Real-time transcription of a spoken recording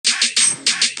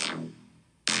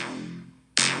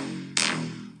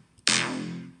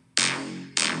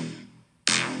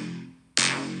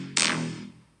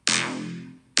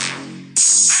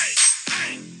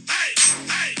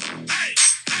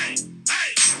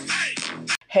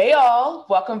Hey all,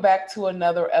 welcome back to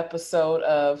another episode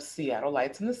of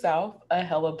Seattleites in the South, a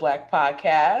Hella Black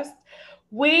podcast.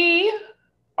 We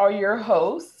are your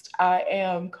hosts. I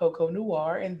am Coco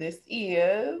Noir, and this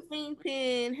is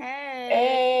Pin. Hey.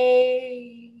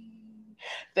 A.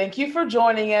 Thank you for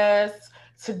joining us.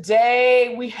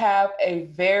 Today we have a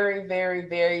very, very,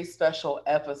 very special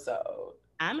episode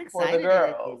I'm for the excited.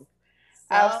 girls.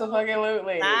 So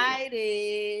Absolutely.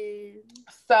 excited.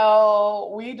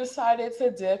 So we decided to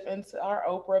dip into our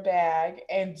Oprah bag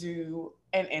and do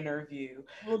an interview.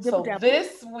 Little dibble So dabble.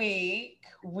 this week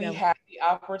we Dabble. had the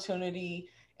opportunity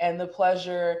and the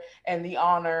pleasure and the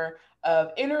honor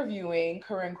of interviewing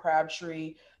Corinne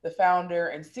Crabtree, the founder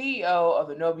and CEO of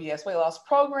the No BS Weight Loss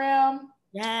Program.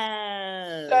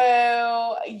 Yes.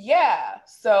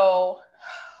 So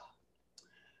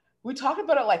we talked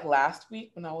about it like last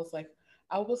week when I was like,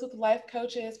 I was with life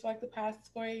coaches for like the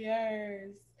past 4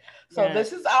 years. So Yeah.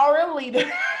 this is our leader.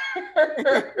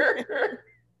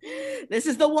 This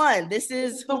is the one. This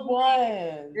This is is the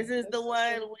one. This is the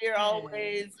one we're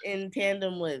always in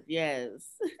tandem with. Yes.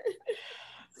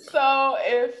 So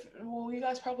well, you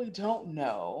guys probably don't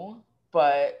know,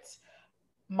 but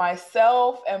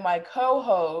myself and my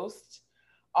co-host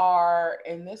are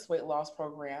in this weight loss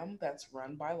program that's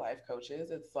run by life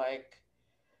coaches. It's like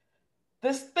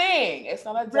this thing. It's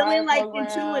not a Really diet like program.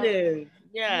 intuitive.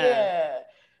 Yeah. Yeah.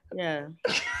 Yeah.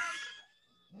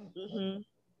 Mhm.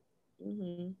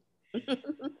 Mhm.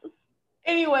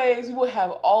 Anyways, we will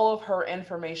have all of her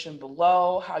information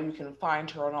below, how you can find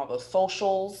her on all the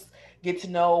socials, get to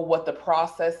know what the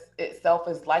process itself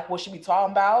is like, what she be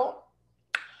talking about.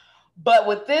 But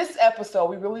with this episode,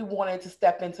 we really wanted to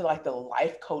step into like the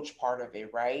life coach part of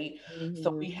it, right? So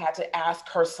Mhm. we had to ask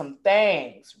her some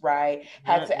things, right?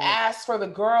 Had to Yeah. ask for the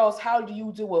girls, how do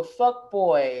you deal with fuck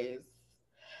boys?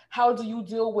 How do you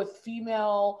deal with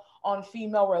female on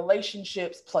female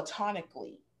relationships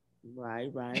platonically?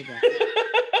 Right.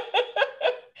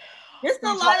 There's a we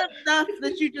lot talked of stuff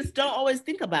that you just don't always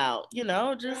think about,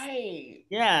 just right.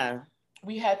 yeah.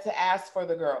 We had to ask for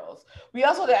the girls. We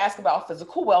also had to ask about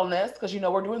physical wellness because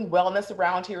we're doing wellness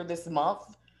around here this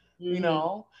month.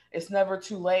 Mm-hmm. It's never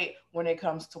too late when it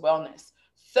comes to wellness.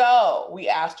 So we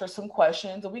asked her some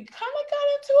questions and we kind of got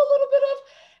into a little bit of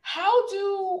how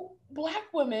do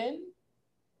Black women,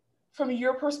 from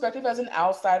your perspective as an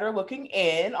outsider looking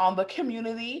in on the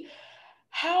community,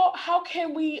 how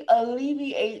can we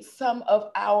alleviate some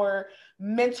of our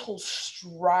mental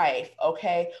strife,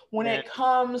 okay, when Yeah, it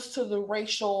comes to the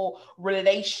racial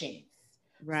relations?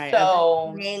 right. Of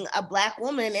So being a Black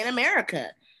woman in America,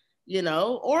 or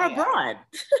yeah, abroad.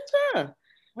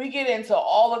 we get into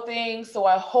all the things. So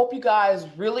I hope you guys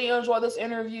really enjoy this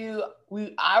interview.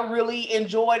 I really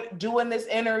enjoyed doing this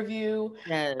interview. I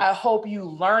Yes. hope you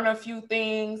learn a few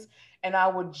things. And I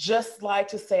would just like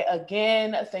to say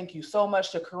again, thank you so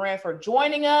much to Corinne for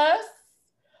joining us.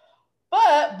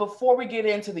 But before we get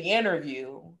into the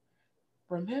interview,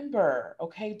 remember,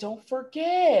 okay, don't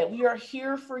forget, we are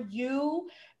here for you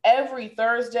every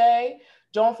Thursday.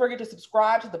 Don't forget to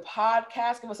subscribe to the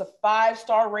podcast. Give us a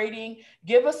 5-star rating.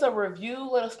 Give us a review.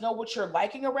 Let us know what you're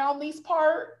liking around these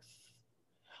parts.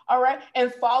 All right.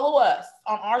 And follow us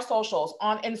on our socials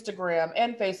on Instagram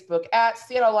and Facebook at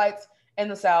Seattleites in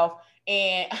the South.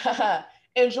 And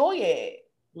enjoy it.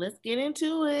 Let's get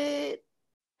into it.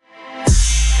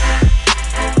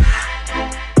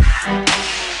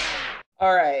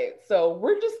 All right. So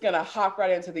we're just going to hop right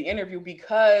into the interview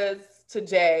because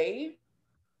today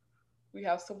we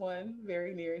have someone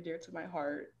very near and dear to my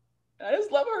heart. I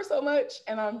just love her so much,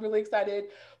 and I'm really excited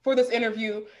for this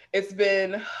interview. It's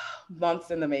been months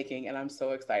in the making, and I'm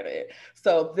so excited.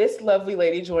 So, this lovely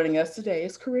lady joining us today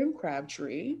is Corinne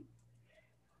Crabtree.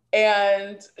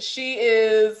 And she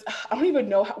is, I don't even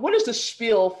know, what is the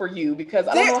spiel for you? Because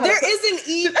I don't know how to There put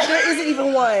isn't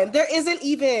even one. There isn't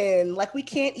even, like, we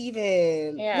can't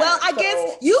even. Yeah, well, I so-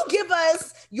 guess you give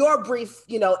us your brief,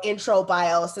 intro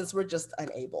bio since we're just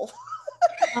unable.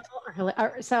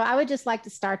 So I would just like to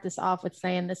start this off with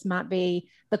saying this might be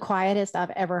the quietest I've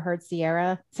ever heard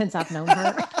Sierra since I've known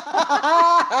her.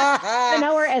 To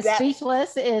know her as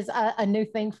speechless is a new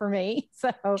thing for me.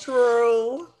 So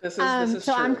True. This is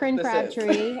so true. I'm Corinne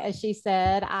Crabtree, as she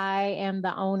said. I am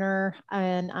the owner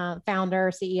and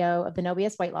founder, CEO of the No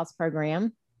BS Weight Loss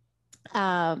Program.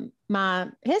 My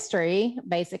history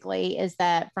basically is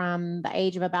that from the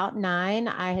age of about 9,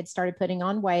 I had started putting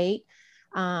on weight.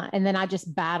 And then I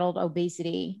just battled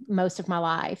obesity most of my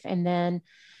life. And then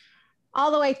all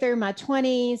the way through my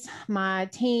 20s, my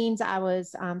teens, I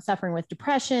was suffering with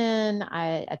depression.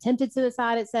 I attempted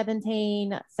suicide at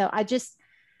 17. So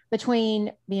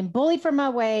between being bullied for my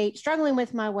weight, struggling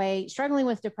with my weight, struggling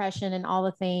with depression and all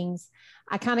the things,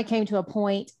 I kind of came to a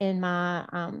point in my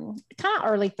kind of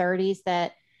early 30s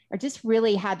that I just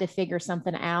really had to figure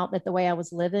something out, that the way I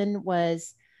was living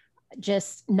was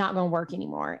just not going to work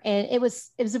anymore. And it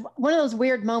was one of those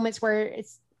weird moments where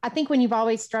I think when you've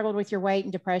always struggled with your weight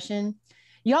and depression,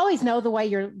 you always know the way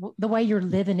you're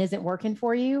living isn't working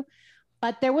for you.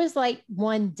 But there was like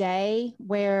one day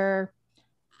where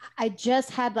I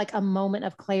just had like a moment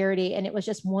of clarity, and it was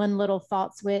just one little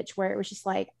thought switch where it was just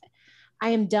like, I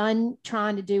am done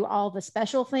trying to do all the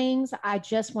special things. I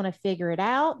just want to figure it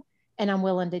out. And I'm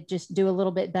willing to just do a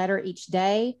little bit better each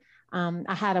day.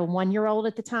 I had a 1-year-old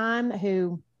at the time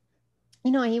who,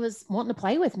 he was wanting to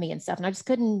play with me and stuff. And I just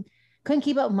couldn't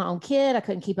keep up with my own kid. I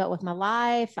couldn't keep up with my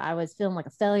life. I was feeling like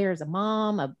a failure as a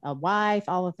mom, a wife,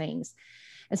 all the things.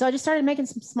 And so I just started making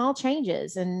some small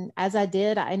changes. And as I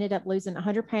did, I ended up losing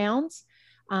 100 pounds.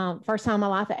 First time in my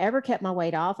life I ever kept my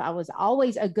weight off. I was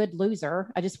always a good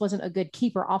loser. I just wasn't a good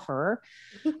keeper offerer.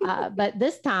 But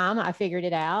this time I figured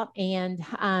it out. And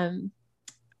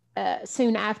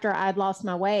soon after I'd lost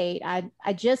my weight,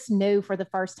 I just knew for the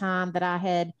first time that I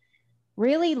had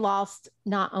really lost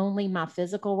not only my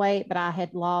physical weight, but I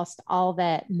had lost all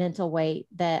that mental weight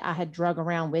that I had drug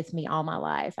around with me all my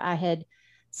life. I had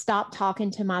stopped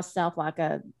talking to myself like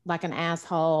an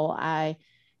asshole. I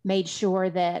made sure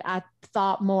that I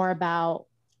thought more about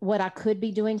what I could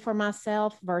be doing for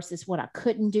myself versus what I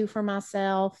couldn't do for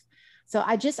myself. So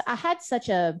I had such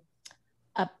a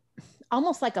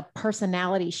almost like a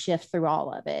personality shift through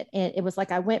all of it. And it was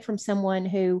like I went from someone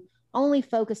who only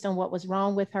focused on what was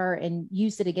wrong with her and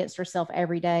used it against herself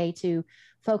every day to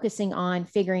focusing on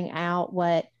figuring out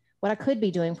what I could be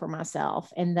doing for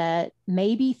myself, and that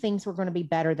maybe things were going to be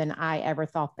better than I ever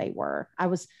thought they were. I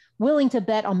was willing to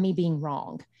bet on me being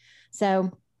wrong.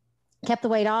 So kept the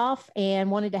weight off and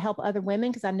wanted to help other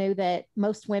women because I knew that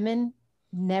most women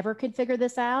never could figure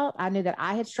this out. I knew that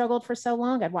I had struggled for so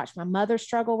long. I'd watched my mother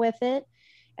struggle with it.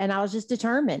 And I was just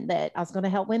determined that I was going to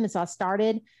help women. So I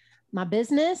started my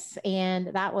business, and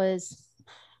that was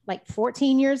like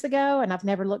 14 years ago, and I've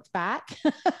never looked back.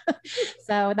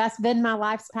 So that's been my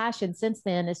life's passion since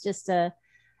then. It's just to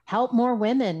help more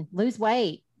women lose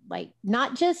weight, like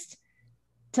not just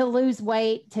to lose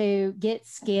weight to get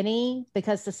skinny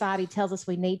because society tells us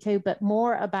we need to, but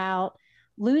more about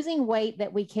losing weight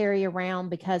that we carry around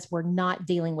because we're not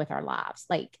dealing with our lives.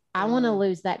 Like I want to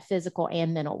lose that physical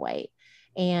and mental weight.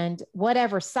 And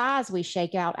whatever size we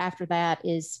shake out after that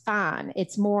is fine.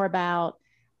 It's more about,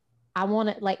 I want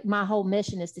to, like, my whole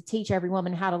mission is to teach every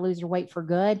woman how to lose her weight for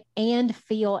good and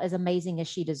feel as amazing as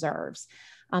she deserves.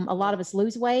 A lot of us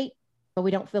lose weight, but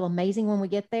we don't feel amazing when we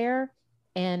get there.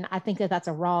 And I think that that's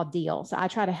a raw deal. So I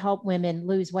try to help women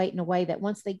lose weight in a way that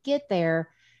once they get there,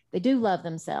 they do love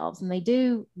themselves and they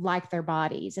do like their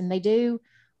bodies and they do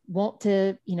want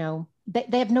to,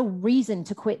 they have no reason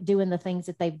to quit doing the things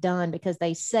that they've done because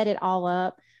they set it all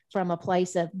up from a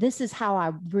place of, this is how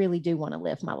I really do want to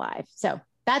live my life. So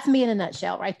that's me in a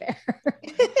nutshell right there.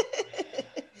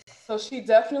 So she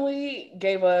definitely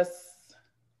gave us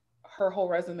her whole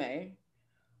resume.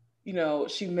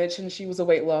 She mentioned she was a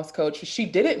weight loss coach. She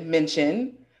didn't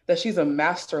mention that she's a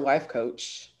master life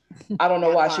coach. I don't know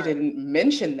why she didn't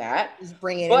mention that. Just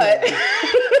bring it but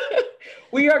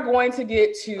we are going to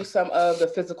get to some of the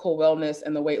physical wellness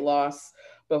and the weight loss.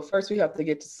 But first we have to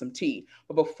get to some tea.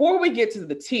 But before we get to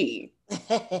the tea,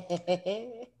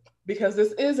 because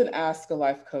this is an Ask a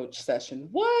Life Coach session,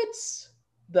 what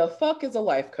the fuck is a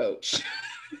life coach?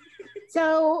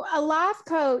 So a life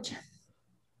coach,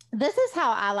 this is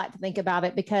how I like to think about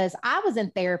it, because I was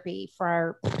in therapy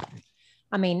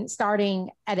starting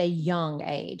at a young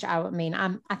age.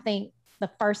 I think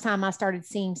the first time I started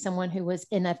seeing someone who was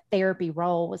in a therapy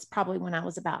role was probably when I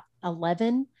was about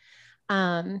 11.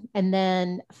 And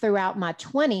then throughout my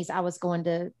 20s, I was going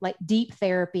to like deep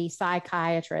therapy,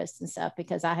 psychiatrists and stuff,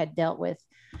 because I had dealt with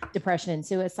depression and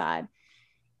suicide.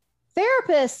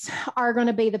 Therapists are going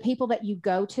to be the people that you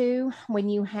go to when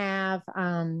you have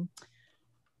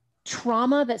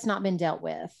trauma that's not been dealt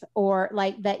with, or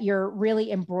like that you're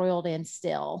really embroiled in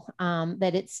still,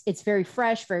 that it's very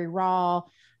fresh, very raw,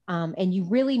 and you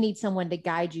really need someone to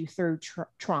guide you through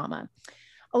trauma.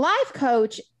 A life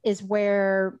coach is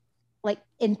where, like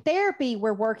in therapy,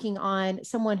 we're working on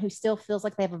someone who still feels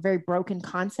like they have a very broken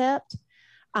concept.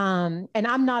 And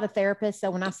I'm not a therapist,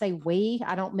 so when I say we,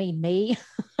 I don't mean me.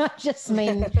 I just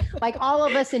mean like all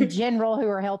of us in general who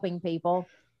are helping people.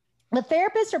 The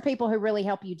therapists are people who really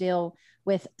help you deal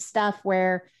with stuff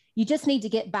where you just need to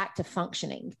get back to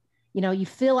functioning. You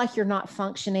feel like you're not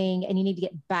functioning and you need to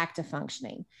get back to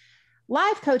functioning.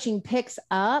 life coaching picks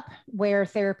up where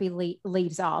therapy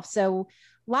leaves off. So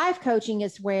life coaching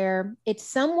is where it's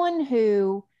someone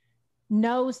who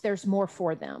knows there's more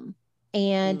for them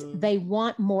and they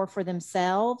want more for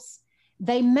themselves.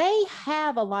 They may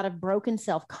have a lot of broken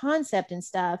self-concept and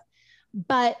stuff,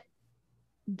 but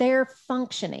they're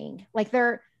functioning. Like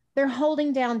they're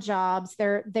holding down jobs.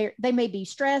 They may be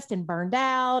stressed and burned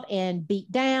out and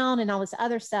beat down and all this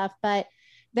other stuff, but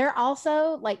they're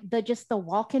also like the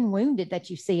walking wounded that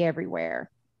you see everywhere.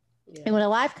 Yeah. And what a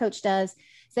life coach does is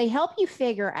they help you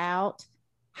figure out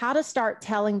how to start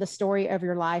telling the story of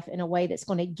your life in a way that's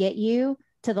going to get you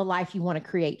to the life you want to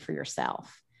create for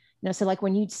yourself. So like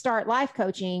when you start life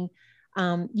coaching,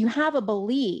 you have a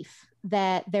belief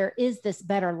that there is this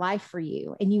better life for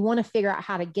you and you want to figure out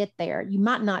how to get there. You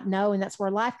might not know. And that's where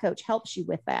a life coach helps you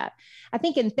with that. I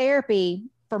think in therapy,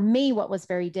 for me, what was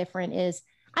very different is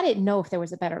I didn't know if there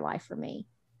was a better life for me.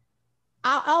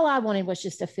 All I wanted was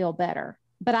just to feel better,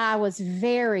 but I was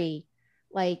very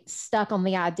stuck on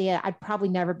the idea I'd probably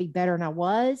never be better than I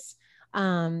was.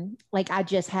 I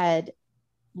just had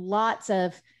lots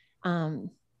of,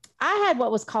 I had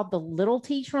what was called the little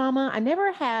T trauma. I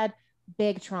never had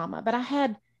big trauma, but I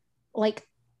had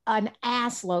an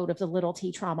ass load of the little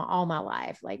T trauma all my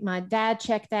life. Like my dad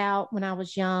checked out when I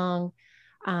was young.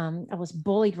 I was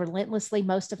bullied relentlessly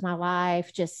most of my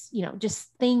life. Just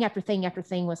thing after thing after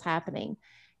thing was happening.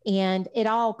 And it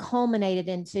all culminated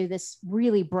into this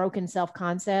really broken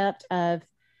self-concept of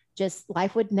just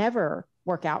life would never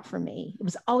work out for me. It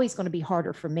was always going to be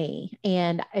harder for me.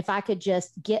 And if I could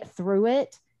just get through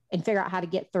it and figure out how to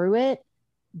get through it,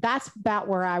 that's about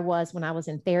where I was when I was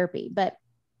in therapy. But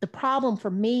the problem for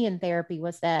me in therapy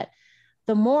was that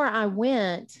the more I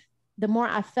went, the more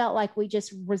I felt like we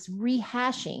just was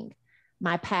rehashing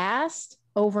my past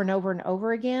over and over and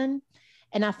over again.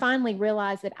 And I finally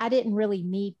realized that I didn't really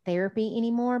need therapy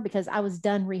anymore because I was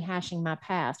done rehashing my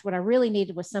past. What I really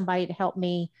needed was somebody to help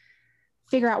me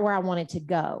figure out where I wanted to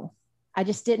go. I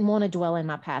just didn't want to dwell in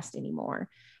my past anymore.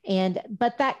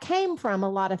 But that came from a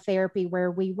lot of therapy where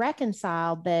we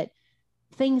reconciled that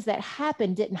things that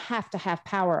happened didn't have to have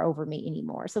power over me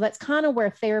anymore. So that's kind of where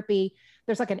therapy,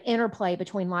 there's like an interplay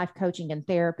between life coaching and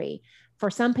therapy. For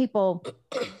some people,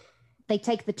 they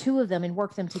take the two of them and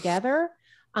work them together.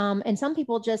 And some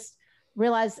people just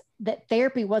realize that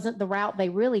therapy wasn't the route they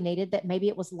really needed, that maybe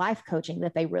it was life coaching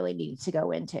that they really needed to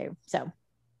go into. So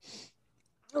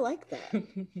I like that.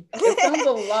 It sounds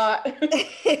a lot.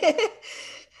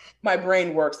 My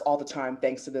brain works all the time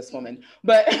thanks to this woman,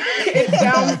 but it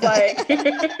sounds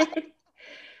like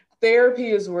therapy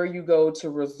is where you go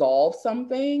to resolve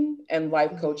something and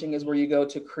life coaching is where you go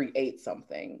to create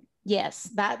something. Yes,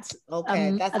 that's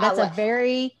okay. That's a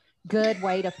very good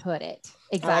way to put it.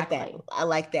 Exactly. I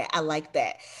like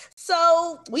that.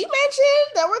 So we mentioned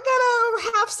that we're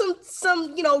gonna have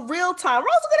some real time. We're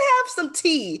also gonna have some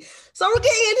tea. So we're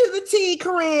getting into the tea,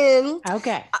 Corinne.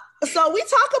 Okay. So we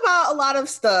talk about a lot of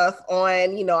stuff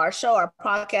on our show, our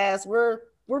podcast. We're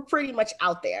pretty much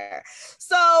out there.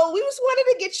 So we just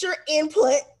wanted to get your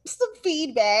input, some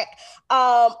feedback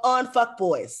on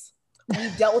fuckboys.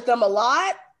 We've dealt with them a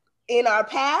lot in our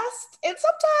past and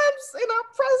sometimes in our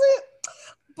present.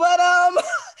 But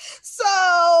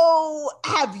so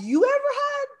have you ever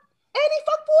had any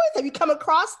fuckboys? Have you come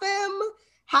across them?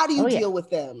 How do you deal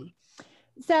with them?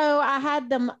 So I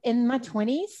had them in my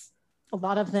 20s. A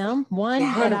lot of them. One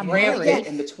that I'm married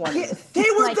in the 20s. They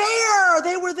were there.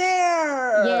 They were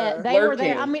there. Yeah, they were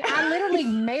there. I mean, I literally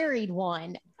married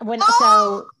one.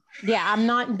 I'm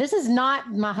not. This is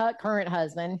not my current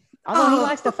husband. Although he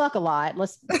likes to fuck a lot.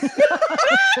 Let's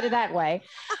put it that way.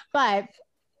 But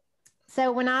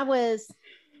so when I was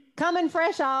coming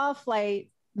fresh off my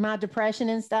depression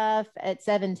and stuff at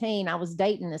 17, I was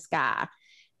dating this guy,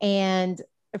 and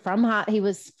he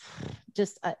was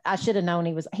just, I should have known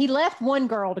he left one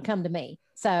girl to come to me.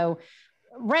 So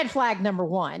red flag number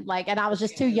one, and I was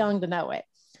just too young to know it.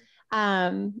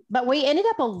 But we ended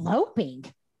up eloping,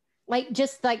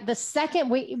 the second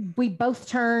we both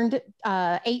turned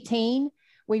 18,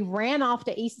 we ran off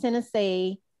to East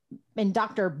Tennessee, and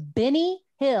Dr. Benny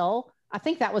Hill, I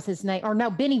think that was his name, or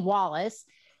no, Benny Wallace,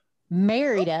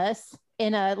 married us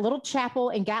in a little chapel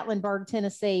in Gatlinburg,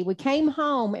 Tennessee. We came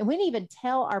home and we didn't even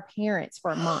tell our parents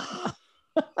for a month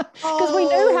because we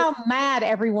knew how mad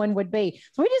everyone would be.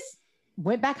 So we just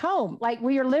went back home. We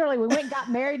went and got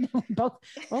married. And we both,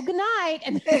 well, good night.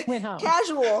 And then went home.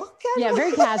 Casual. Yeah,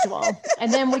 very casual.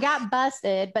 And then we got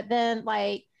busted. But then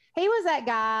he was that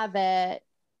guy that,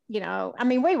 I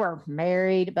mean, we were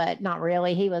married, but not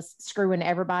really. He was screwing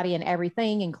everybody and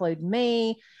everything, including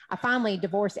me. I finally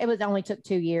divorced. It only took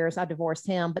 2 years. I divorced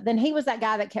him, but then he was that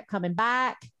guy that kept coming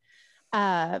back.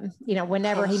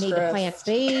 Whenever he needed plan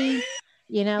B,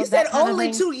 you said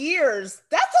only 2 years.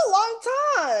 That's a long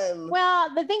time.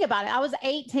 Well, the thing about it, I was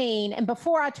 18, and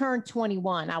before I turned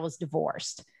 21, I was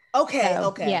divorced. Okay.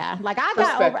 Yeah. Like I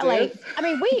got over, like, I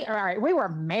mean, we were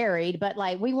married, but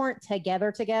like we weren't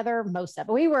together most of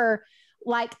it. We were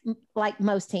like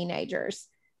most teenagers.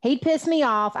 He'd piss me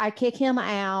off. I'd kick him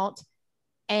out.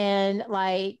 And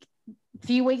like a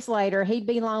few weeks later, he'd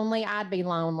be lonely. I'd be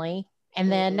lonely. And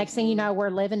then next thing you know, we're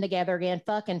living together again,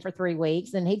 fucking for 3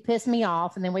 weeks. And he'd piss me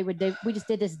off. And then we just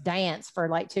did this dance for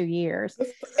like 2 years.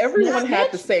 Everyone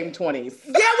had the same 20s.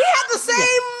 Yeah, we had the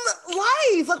same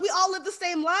life. Like we all lived the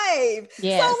same life.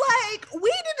 Yes. So like we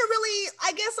didn't really,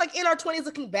 I guess like in our 20s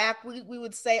looking back, we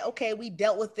would say, okay, we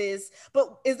dealt with this.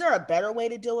 But is there a better way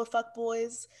to deal with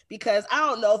fuckboys? Because I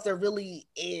don't know if there really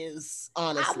is,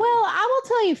 honestly. Well, I will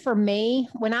tell you, for me,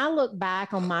 when I look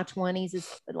back on my 20s,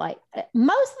 it's like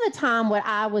most of the time what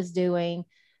I was doing,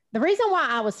 the reason why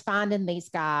I was finding these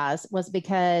guys was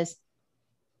because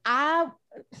and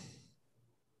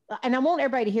I want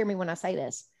everybody to hear me when I say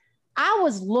this, I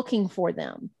was looking for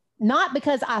them, not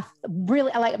because I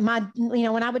really like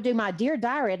when I would do my Dear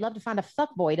Diary, I'd love to find a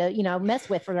fuckboy to, mess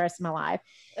with for the rest of my life.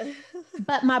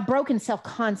 But my broken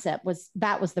self-concept was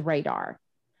the radar.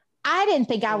 I didn't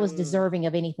think I was deserving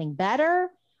of anything better.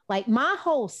 Like my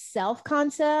whole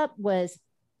self-concept was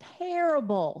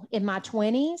terrible in my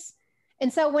 20s.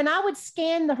 And so when I would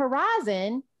scan the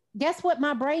horizon, guess what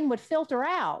my brain would filter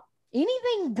out?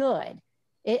 Anything good.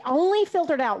 It only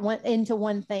filtered out into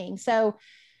one thing. So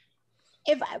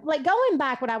if like going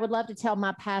back, what I would love to tell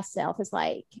my past self is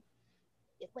like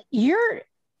you're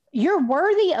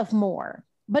worthy of more.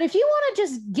 But if you want to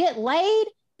just get laid,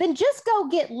 then just go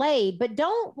get laid. But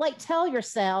don't like tell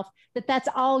yourself that that's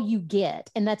all you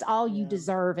get and that's all you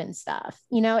deserve and stuff.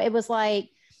 It was like,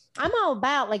 I'm all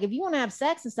about like, if you want to have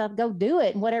sex and stuff, go do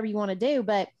it and whatever you want to do.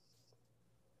 But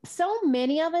so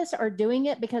many of us are doing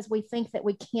it because we think that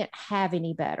we can't have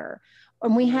any better.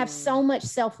 And we have so much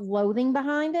self-loathing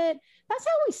behind it. That's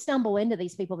how we stumble into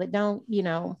these people that don't,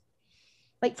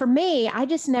 like for me, I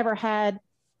just never had,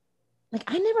 like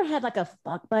a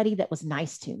fuck buddy that was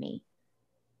nice to me.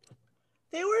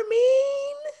 They were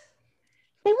mean.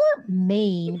 They weren't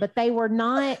mean, but they were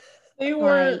not. They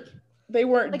weren't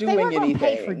doing anything.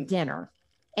 Pay for dinner,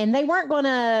 and they weren't going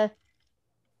to.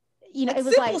 It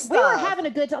was like we were having a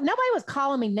good time. Nobody was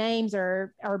calling me names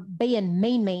or being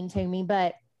mean to me,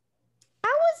 but I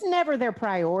was never their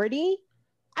priority.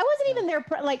 I wasn't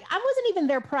even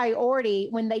their priority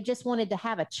when they just wanted to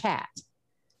have a chat.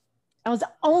 I was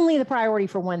only the priority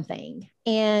for one thing.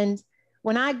 And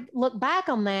when I look back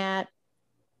on that,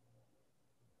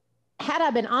 had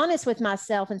I been honest with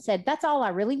myself and said, that's all I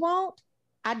really want,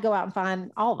 I'd go out and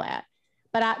find all that.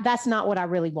 But that's not what I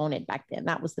really wanted back then.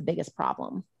 That was the biggest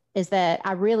problem, is that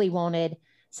I really wanted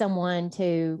someone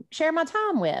to share my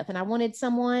time with. And I wanted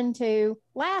someone to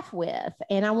laugh with.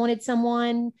 And I wanted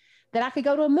someone that I could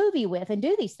go to a movie with and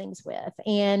do these things with.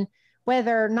 And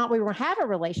whether or not we were have a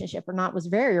relationship or not was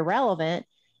very irrelevant.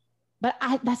 But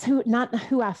that's not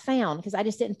who I found, because I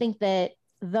just didn't think that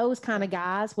those kind of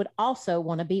guys would also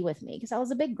want to be with me because I was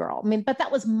a big girl. I mean, but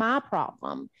that was my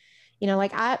problem.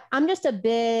 Like I'm just a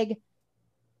big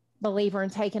believer in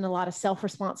taking a lot of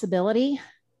self-responsibility.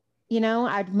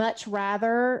 I'd much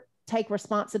rather take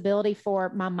responsibility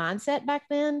for my mindset back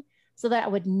then so that I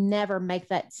would never make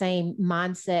that same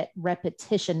mindset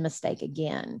repetition mistake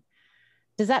again.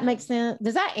 Does that make sense?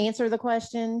 Does that answer the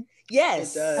question?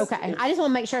 Yes. Okay. I just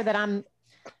want to make sure that I'm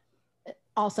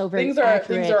also very things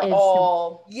are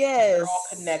all yes. They're all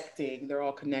connecting. They're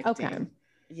all connecting. Okay.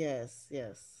 Yes.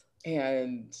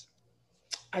 And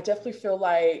I definitely feel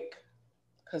like,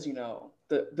 because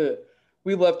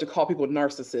we love to call people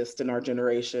narcissists in our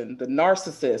generation. The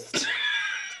narcissist,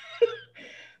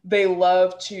 they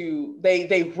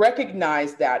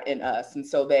recognize that in us. And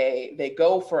so they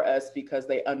go for us because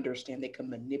they understand they can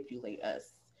manipulate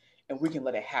us and we can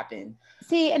let it happen.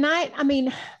 See, and I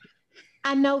mean,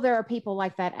 I know there are people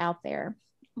like that out there,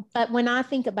 but when I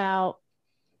think about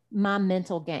my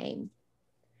mental game,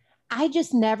 I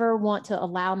just never want to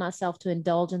allow myself to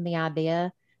indulge in the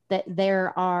idea that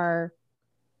there are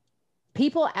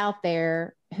people out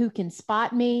there who can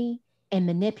spot me and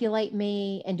manipulate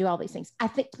me and do all these things. I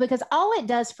think because all it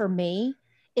does for me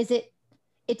is it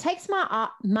takes my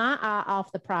eye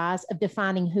off the prize of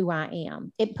defining who I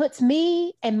am. It puts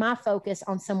me and my focus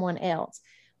on someone else.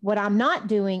 What I'm not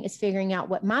doing is figuring out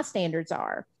what my standards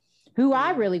are. who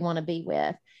I really want to be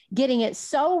with, getting it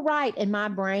so right in my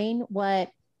brain, what,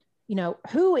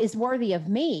 who is worthy of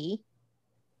me,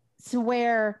 to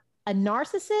where a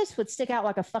narcissist would stick out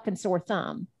like a fucking sore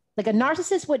thumb. Like a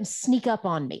narcissist wouldn't sneak up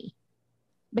on me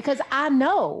because I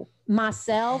know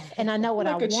myself and I know what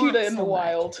I want. Like a cheetah in the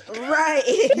wild. Right.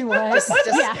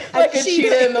 Yeah. Like a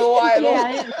cheetah in the wild.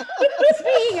 Yeah.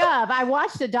 Speaking of, I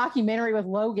watched a documentary with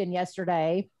Logan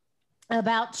yesterday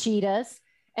about cheetahs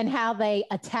and how they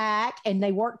attack and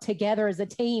they work together as a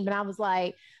team. And I was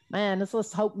like, man,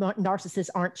 let's hope narcissists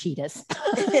aren't cheetahs.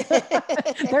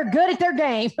 They're good at their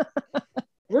game.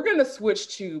 We're going to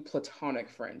switch to platonic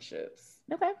friendships.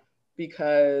 Okay.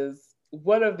 Because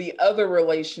one of the other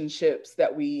relationships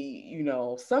that we,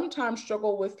 sometimes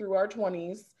struggle with through our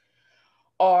 20s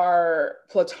are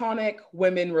platonic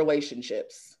women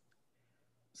relationships.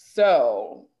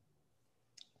 So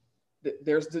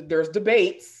there's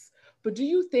debates, but do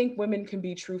you think women can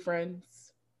be true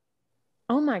friends?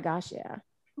 Oh my gosh, yeah.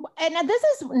 And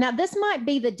this might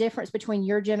be the difference between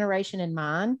your generation and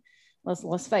mine.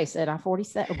 Let's face it, I'm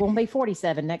 47, going to be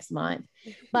 47 next month.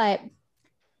 But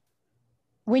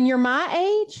when you're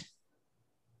my age,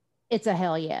 it's a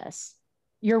hell yes.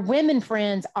 Your women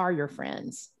friends are your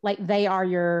friends. Like they are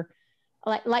your,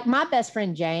 like my best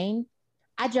friend, Jane.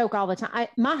 I joke all the time.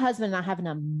 My husband and I have an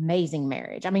amazing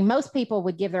marriage. I mean, most people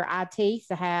would give their eye teeth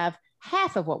to have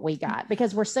half of what we got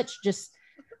because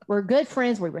we're good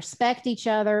friends. We respect each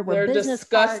other. They're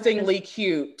disgustingly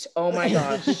cute. Oh my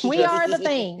gosh. We are the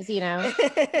things,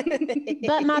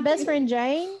 But my best friend,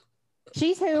 Jane,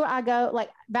 she's who I go, like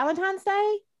Valentine's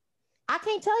Day. I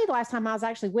can't tell you the last time I was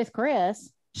actually with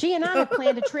Chris. She and I have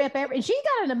planned a trip and she's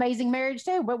got an amazing marriage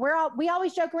too. But we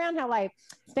always joke around how like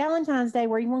it's Valentine's Day,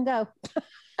 where you want to go?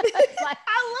 Like,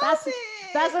 I love it.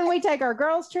 That's when we take our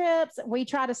girls' trips. We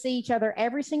try to see each other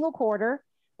every single quarter.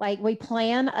 Like we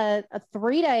plan a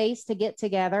 3 days to get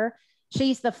together.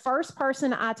 She's the first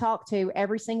person I talk to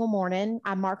every single morning.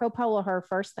 I Marco Polo her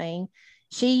first thing.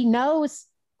 She knows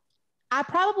I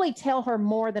probably tell her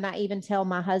more than I even tell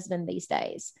my husband these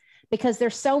days, because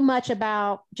there's so much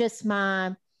about just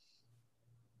my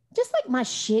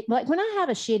shit. Like when I have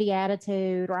a shitty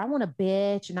attitude or I want to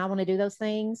bitch and I want to do those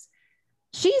things,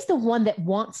 she's the one that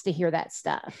wants to hear that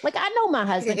stuff. Like I know my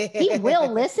husband, he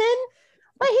will listen,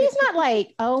 but he's not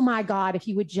like, oh my God, if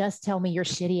you would just tell me your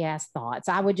shitty ass thoughts,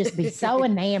 I would just be so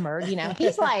enamored.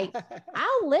 He's like,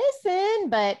 I'll listen,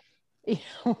 but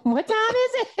what time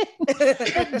is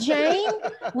it? But Jane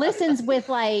listens with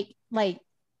like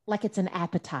it's an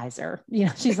appetizer.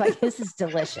 She's like, this is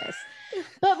delicious.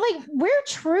 But like, we're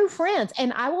true friends.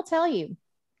 And I will tell you,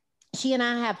 she and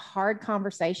I have hard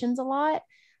conversations a lot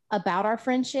about our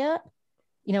friendship.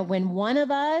 When one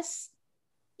of us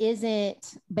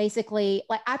isn't basically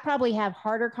like, I probably have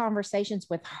harder conversations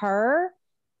with her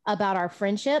about our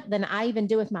friendship than I even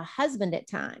do with my husband at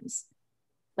times.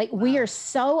 Like we are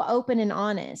so open and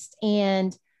honest.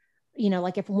 And,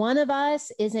 like if one of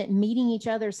us isn't meeting each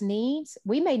other's needs,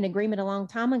 we made an agreement a long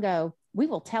time ago. We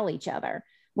will tell each other.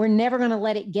 We're never going to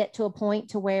let it get to a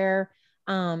point to where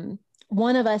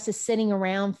one of us is sitting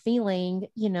around feeling,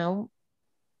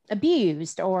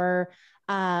 abused or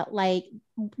like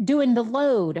doing the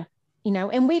load,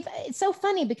 and it's so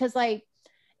funny because like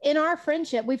in our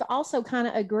friendship, we've also kind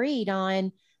of agreed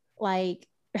on like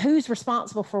who's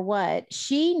responsible for what.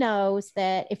 She knows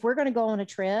that if we're going to go on a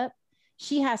trip,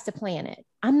 she has to plan it.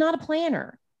 I'm not a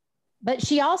planner, but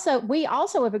we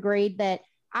also have agreed that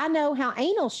I know how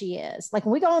anal she is. Like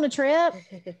when we go on a trip,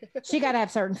 she got to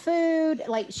have certain food.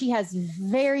 Like she has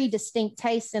very distinct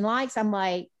tastes and likes. I'm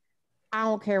like, I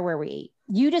don't care where we eat.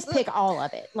 You just pick all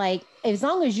of it. Like as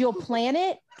long as you'll plan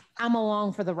it, I'm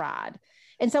along for the ride.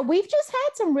 And so we've just had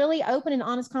some really open and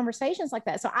honest conversations like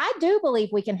that. So I do believe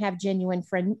we can have genuine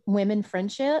women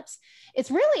friendships.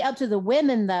 It's really up to the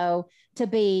women though, to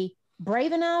be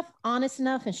brave enough, honest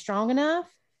enough, and strong enough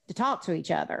to talk to each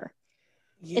other.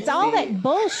 Yeah. It's all that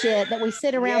bullshit that we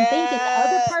sit around thinking the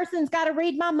other person's got to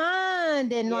read my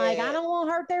mind. And like, I don't want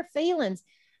to hurt their feelings.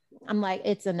 I'm like,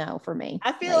 it's a no for me.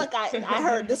 I feel like I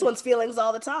hurt this one's feelings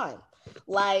all the time.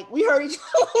 Like we hurt each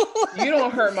other. You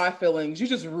don't hurt my feelings. You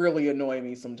just really annoy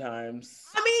me sometimes.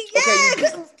 I mean,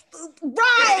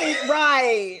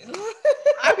 right.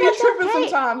 I be tripping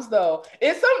sometimes though.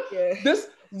 This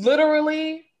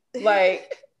literally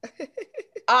like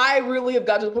I really have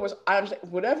got to the point where I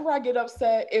understand whenever I get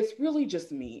upset, it's really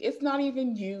just me. It's not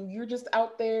even you. You're just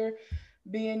out there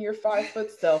being your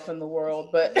 5-foot self in the world.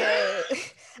 But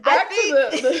back to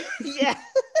the yeah.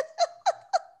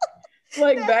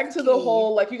 Like back to the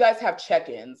whole, like you guys have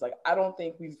check-ins. Like I don't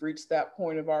think we've reached that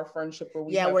point of our friendship where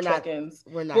we have check-ins.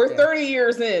 We're there. 30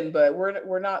 years in, but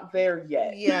we're not there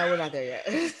yet. Yeah, we're not there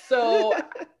yet. So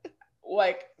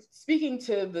like speaking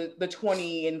to the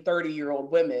 20 and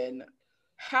 30-year-old women,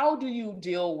 how do you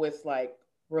deal with like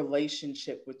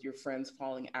relationship with your friends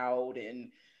falling out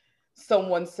and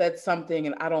someone said something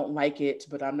and I don't like it,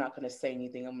 but I'm not going to say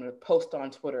anything. I'm going to post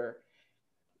on Twitter.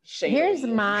 Here's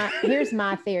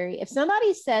my theory. If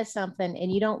somebody says something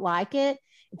and you don't like it,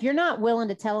 if you're not willing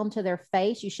to tell them to their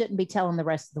face, you shouldn't be telling the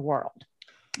rest of the world.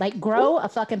 Like grow a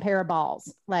fucking pair of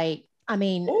balls. Like, I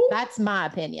mean, that's my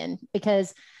opinion,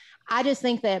 because I just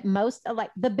think that like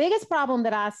the biggest problem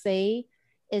that I see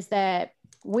is that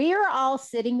we are all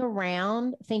sitting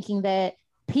around thinking that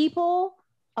people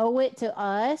owe it to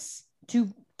us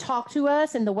to talk to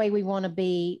us in the way we want to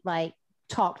be like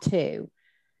talked to.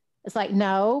 It's like,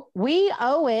 no, we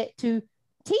owe it to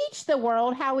teach the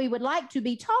world how we would like to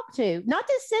be talked to, not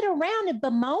to sit around and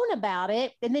bemoan about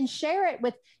it and then share it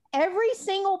with every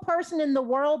single person in the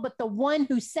world but the one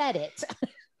who said it.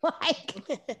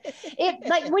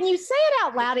 Like when you say it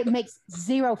out loud, it makes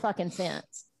zero fucking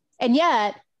sense. And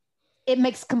yet it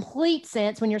makes complete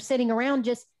sense when you're sitting around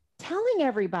just telling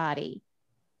everybody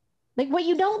like what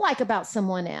you don't like about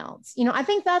someone else. You know, I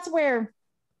think that's where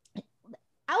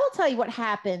I will tell you what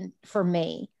happened for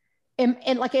me.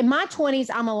 And like in my 20s,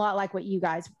 I'm a lot like what you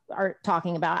guys are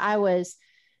talking about. I was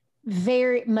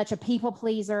very much a people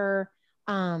pleaser.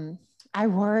 I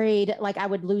worried like I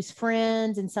would lose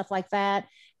friends and stuff like that.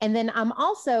 And then I'm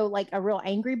also like a real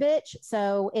angry bitch.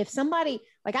 So if somebody,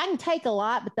 like I can take a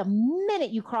lot, but the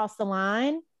minute you cross the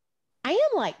line, I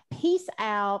am like, peace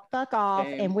out, fuck off,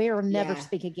 and we'll never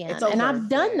speak again. And I've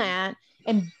done that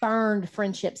and burned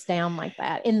friendships down like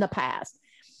that in the past.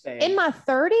 In my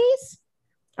 30s,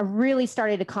 I really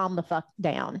started to calm the fuck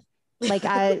down. Like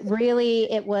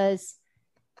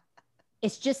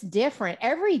it's just different.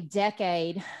 Every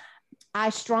decade,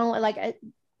 I strongly, like,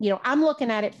 you know, I'm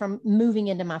looking at it from moving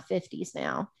into my 50s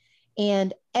now.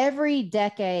 And every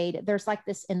decade, there's like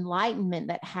this enlightenment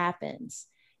that happens.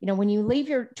 You know, when you leave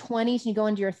your 20s and you go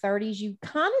into your 30s, you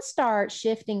kind of start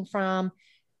shifting from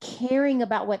caring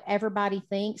about what everybody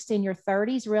thinks to in your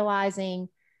 30s, realizing,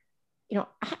 you know,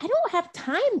 I don't have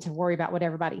time to worry about what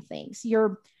everybody thinks.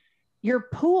 Your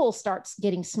pool starts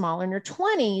getting smaller. In your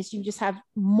 20s, you just have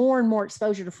more and more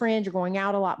exposure to friends. You're going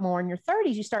out a lot more. In your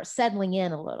 30s, you start settling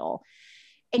in a little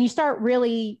and you start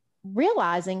really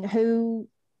realizing who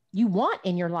you want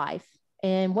in your life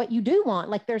and what you do want.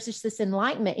 Like there's just this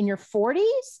enlightenment. In your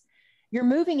 40s, you're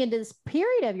moving into this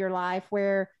period of your life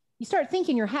where you start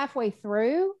thinking you're halfway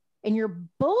through and your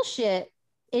bullshit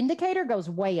indicator goes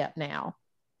way up now.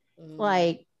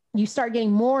 Like you start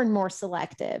getting more and more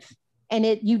selective, and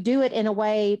you do it in a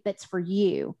way that's for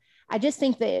you. I just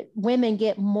think that women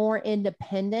get more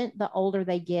independent the older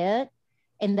they get,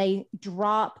 and they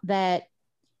drop that.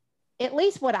 At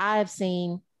least what I've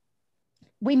seen,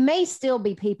 we may still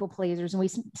be people pleasers and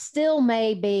we still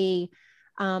may be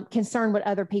concerned what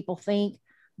other people think,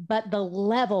 but the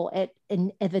level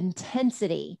of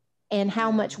intensity and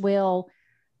how much we'll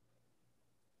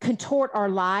contort our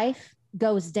life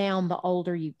goes down the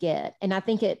older you get. And I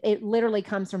think it literally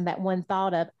comes from that one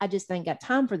thought of, I just ain't got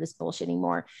time for this bullshit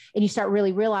anymore. And you start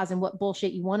really realizing what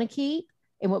bullshit you want to keep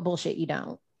and what bullshit you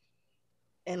don't.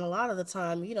 And a lot of the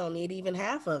time you don't need even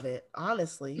half of it,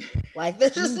 honestly. Like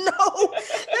there's no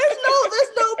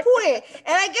point.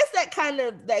 And I guess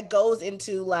that goes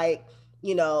into like,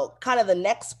 you know, kind of the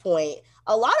next point.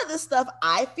 A lot of this stuff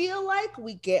I feel like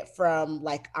we get from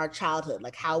like our childhood,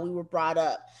 like how we were brought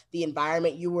up, the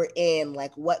environment you were in,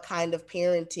 like what kind of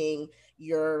parenting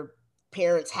your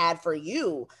parents had for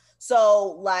you.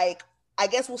 So like, I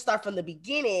guess we'll start from the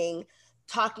beginning,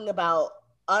 talking about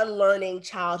unlearning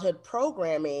childhood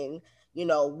programming. You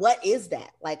know, what is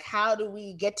that? Like, how do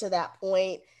we get to that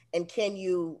point? And can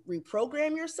you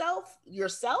reprogram yourself?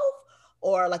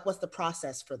 Or like, what's the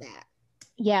process for that?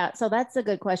 Yeah, so that's a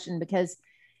good question, because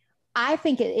I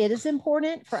think it is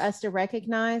important for us to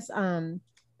recognize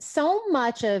so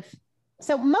most of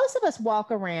us walk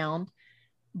around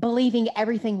believing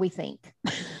everything we think.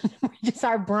 Just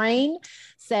our brain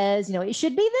says, you know, it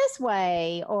should be this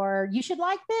way, or you should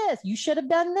like this, you should have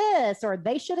done this, or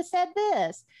they should have said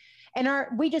this. And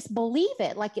we just believe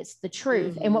it like it's the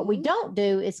truth. Mm-hmm. And what we don't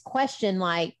do is question,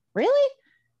 like, really?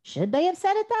 Should they have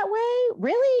said it that way?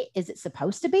 Really? Is it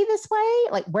supposed to be this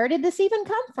way? Like, where did this even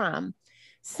come from?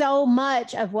 So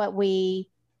much of what we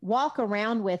walk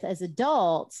around with as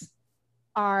adults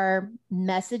are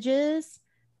messages,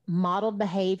 modeled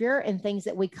behavior, and things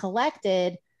that we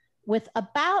collected with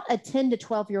about a 10 to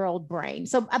 12-year-old brain.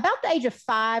 So about the age of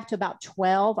 5 to about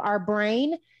 12, our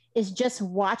brain is just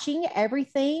watching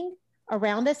everything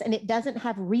around us, and it doesn't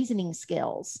have reasoning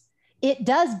skills. It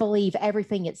does believe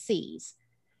everything it sees.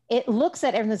 It looks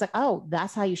at everything, it's like, oh,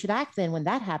 that's how you should act then when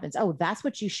that happens. Oh, that's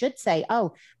what you should say.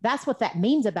 Oh, that's what that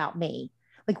means about me.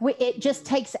 Like it just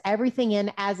takes everything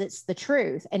in as it's the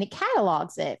truth, and it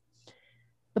catalogs it.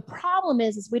 The problem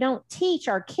is we don't teach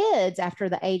our kids after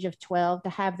the age of 12 to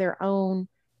have their own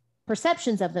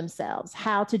perceptions of themselves,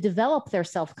 how to develop their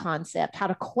self-concept, how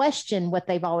to question what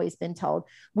they've always been told.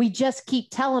 We just keep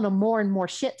telling them more and more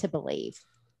shit to believe.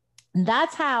 And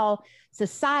that's how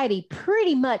society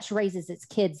pretty much raises its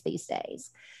kids these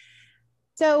days.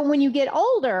 So when you get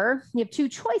older, you have two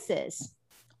choices.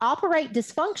 Operate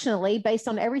dysfunctionally based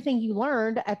on everything you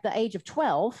learned at the age of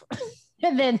 12.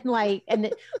 And then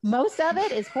most of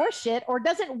it is horseshit or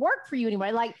doesn't work for you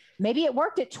anymore. Like maybe it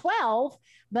worked at 12,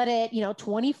 but at,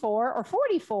 24 or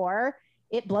 44,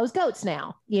 it blows goats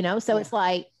now, So It's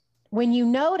like when you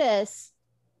notice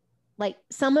like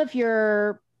some of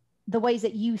the ways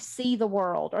that you see the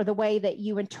world or the way that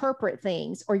you interpret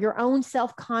things or your own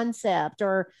self-concept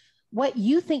or what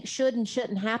you think should and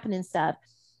shouldn't happen and stuff,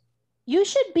 you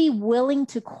should be willing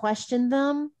to question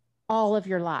them all of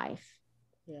your life.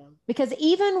 Yeah. Because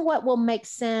even what will make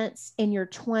sense in your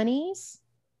 20s,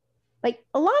 like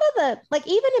a lot of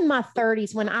even in my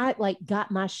 30s, when I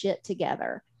got my shit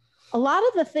together, a lot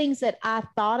of the things that I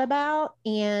thought about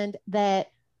and that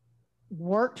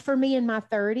worked for me in my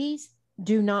 30s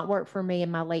do not work for me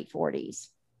in my late 40s.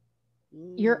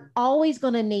 You're always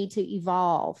going to need to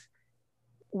evolve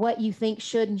what you think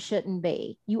should and shouldn't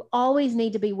be. You always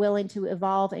need to be willing to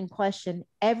evolve and question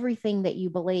everything that you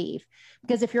believe.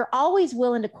 Because if you're always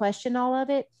willing to question all of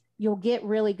it, you'll get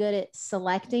really good at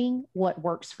selecting what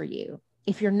works for you.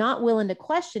 If you're not willing to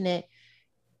question it,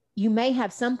 you may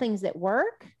have some things that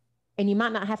work and you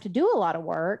might not have to do a lot of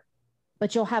work,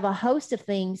 but you'll have a host of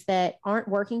things that aren't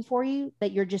working for you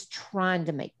that you're just trying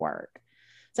to make work.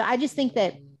 So I just think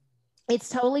that it's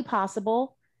totally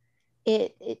possible.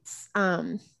 It's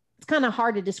kind of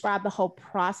hard to describe the whole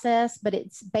process, but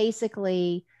it's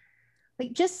basically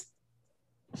like just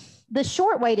the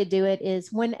short way to do it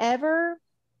is whenever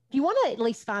you want to at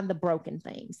least find the broken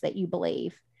things that you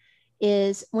believe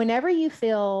is whenever you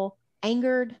feel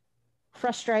angered,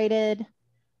 frustrated,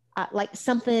 like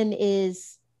something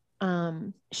is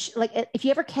like if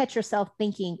you ever catch yourself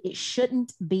thinking it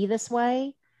shouldn't be this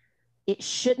way, it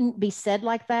shouldn't be said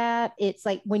like that. It's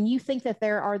like when you think that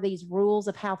there are these rules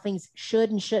of how things should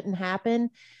and shouldn't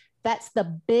happen, that's the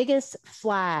biggest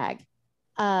flag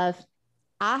of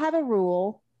I have a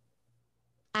rule.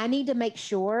 I need to make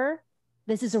sure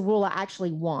this is a rule I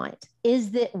actually want.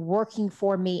 Is it working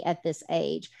for me at this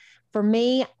age? For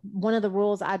me, one of the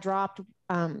rules I dropped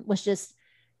was just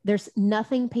there's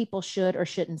nothing people should or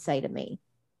shouldn't say to me.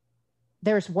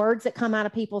 There's words that come out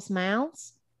of people's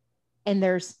mouths, and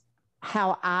there's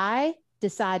how I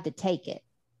decide to take it.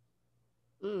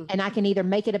 And I can either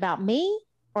make it about me,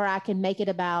 or I can make it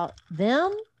about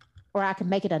them, or I can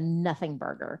make it a nothing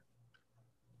burger.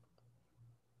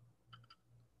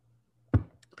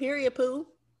 Period, poo.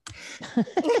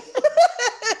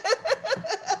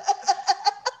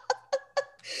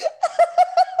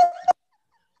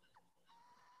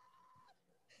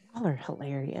 Y'all are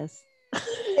hilarious.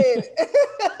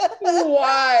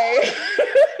 Why?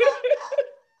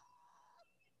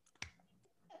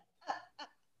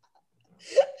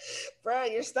 Bro,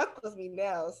 you're stuck with me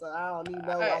now, so I don't even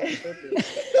know why you did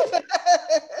this.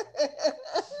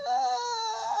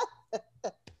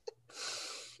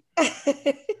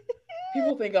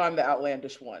 People think I'm the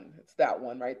outlandish one. It's that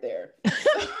one right there.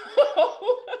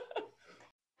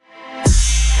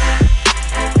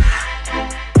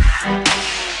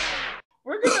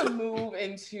 We're going to move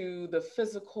into the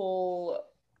physical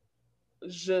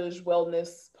zhuzh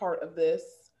wellness part of this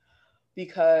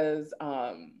because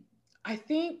I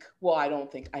think, well, I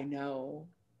don't think, I know,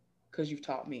 because you've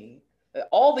taught me that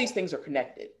all these things are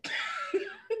connected.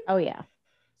 Oh, yeah.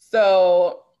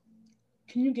 So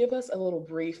can you give us a little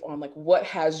brief on like what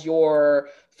has your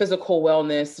physical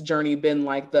wellness journey been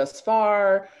like thus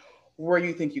far? Where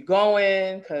you think you're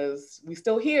going? Because we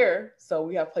still here, so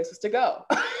we have places to go.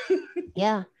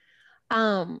 Yeah.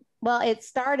 Well, it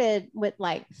started with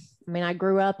I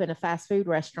grew up in a fast food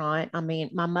restaurant. I mean,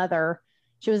 my mother,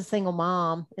 she was a single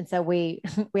mom. And so we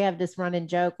have this running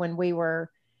joke when we were,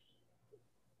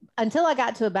 until I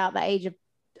got to about the age of,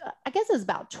 I guess it was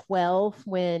about 12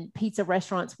 when pizza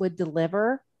restaurants would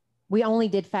deliver. We only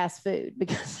did fast food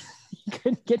because you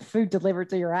couldn't get food delivered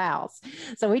to your house.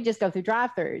 So we just go through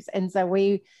drive-thrus. And so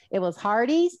it was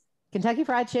Hardee's, Kentucky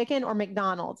Fried Chicken or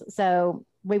McDonald's. So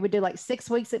we would do like 6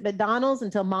 weeks at McDonald's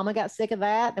until mama got sick of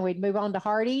that. Then we'd move on to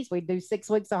Hardee's. We'd do 6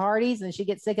 weeks of Hardee's and she'd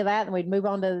get sick of that. And we'd move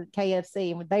on to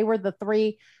KFC. And they were the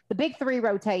big three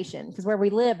rotation, because where we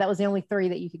lived, that was the only three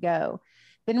that you could go.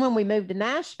 Then when we moved to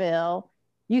Nashville,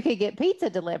 you could get pizza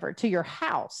delivered to your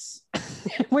house.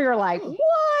 We were like,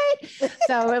 what?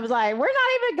 So it was like, we're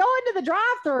not even going to the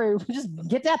drive-through. Just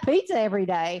get that pizza every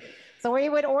day. So we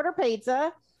would order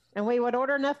pizza. And we would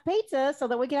order enough pizza so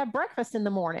that we could have breakfast in the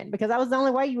morning, because that was the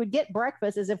only way you would get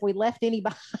breakfast, is if we left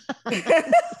anybody.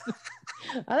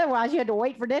 Otherwise, you had to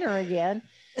wait for dinner again.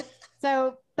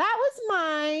 So that was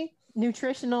my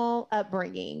nutritional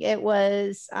upbringing. It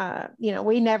was,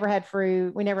 we never had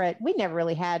fruit. We never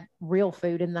really had real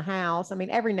food in the house. I mean,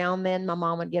 every now and then my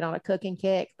mom would get on a cooking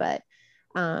kick, but,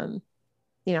 I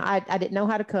didn't know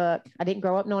how to cook. I didn't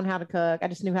grow up knowing how to cook. I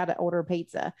just knew how to order a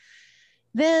pizza.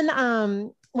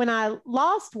 Then, when I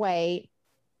lost weight,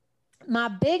 my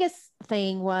biggest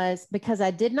thing was because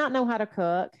I did not know how to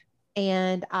cook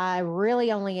and I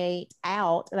really only ate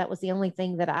out. That was the only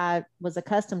thing that I was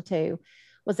accustomed to,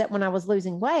 was that when I was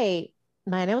losing weight,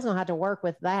 man, I was going to have to work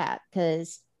with that,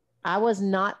 because I was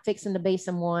not fixing to be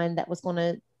someone that was going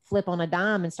to flip on a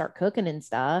dime and start cooking and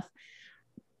stuff.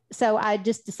 So I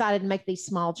just decided to make these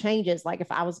small changes. Like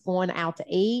if I was going out to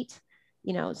eat,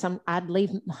 I'd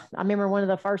leave. I remember one of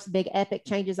the first big epic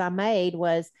changes I made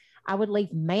was I would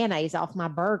leave mayonnaise off my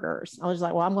burgers. I was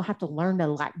like, well, I'm going to have to learn to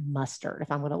like mustard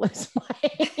if I'm going to lose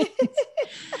weight.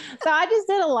 So I just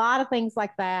did a lot of things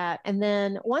like that. And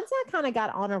then once I kind of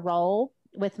got on a roll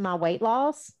with my weight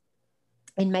loss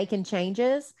and making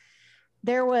changes,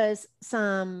 there was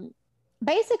some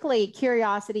basically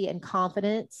curiosity and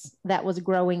confidence that was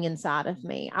growing inside of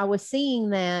me. I was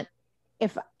seeing that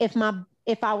if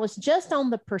I was just on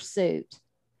the pursuit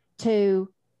to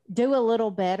do a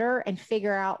little better and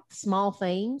figure out small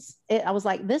things, I was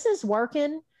like, this is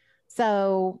working.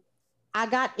 So I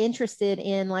got interested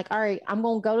in like, all right, I'm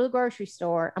going to go to the grocery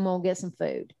store. I'm going to get some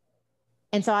food.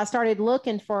 And so I started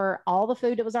looking for all the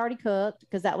food that was already cooked,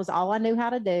 because that was all I knew how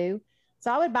to do.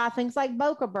 So I would buy things like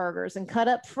Boca burgers and cut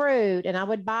up fruit. And I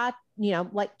would buy,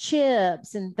 like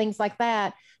chips and things like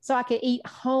that, so I could eat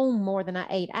home more than I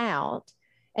ate out.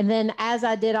 And then as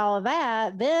I did all of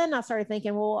that, then I started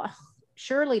thinking, well,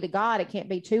 surely to God, it can't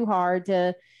be too hard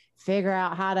to figure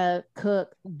out how to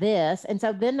cook this. And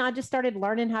so then I just started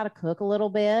learning how to cook a little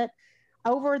bit.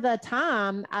 Over the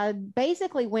time, I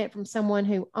basically went from someone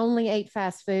who only ate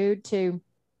fast food to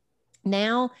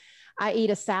now I eat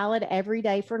a salad every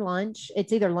day for lunch.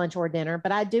 It's either lunch or dinner,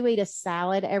 but I do eat a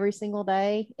salad every single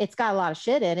day. It's got a lot of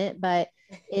shit in it, but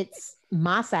it's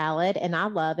my salad and I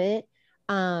love it.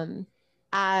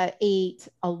 I eat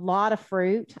a lot of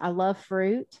fruit. I love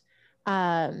fruit.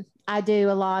 I do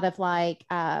a lot of like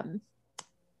I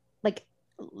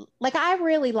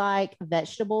really like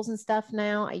vegetables and stuff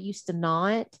now. I used to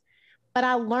not, but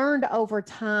I learned over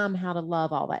time how to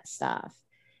love all that stuff.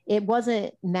 It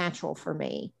wasn't natural for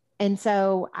me. And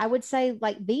so I would say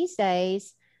like these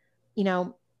days,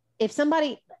 if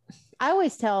somebody, I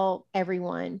always tell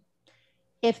everyone,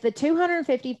 if the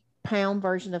 250-pound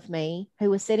version of me who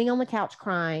was sitting on the couch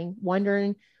crying,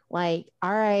 wondering like,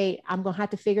 all right, I'm going to have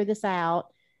to figure this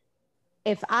out.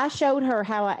 If I showed her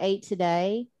how I ate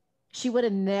today, she would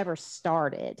have never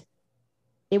started.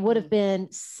 It would have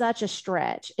been such a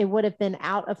stretch. It would have been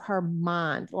out of her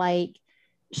mind. Like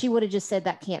she would have just said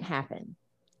that can't happen.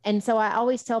 And so I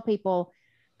always tell people,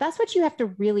 that's what you have to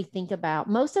really think about.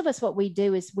 Most of us, what we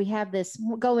do is we have this,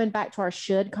 going back to our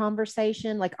should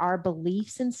conversation, like our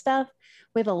beliefs and stuff.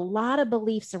 We have a lot of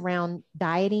beliefs around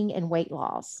dieting and weight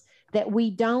loss that we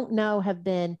don't know have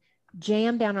been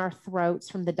jammed down our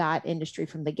throats from the diet industry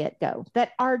from the get-go,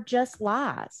 that are just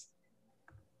lies.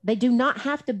 They do not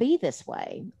have to be this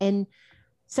way. And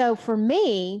so for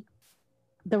me,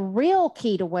 the real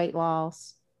key to weight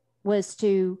loss was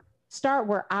to start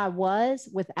where I was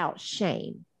without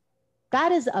shame.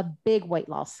 That is a big weight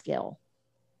loss skill,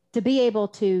 to be able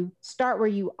to start where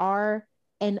you are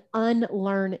and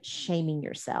unlearn shaming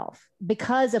yourself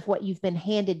because of what you've been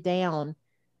handed down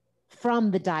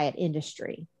from the diet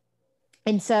industry.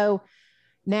 And so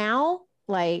now,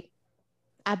 like,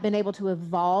 I've been able to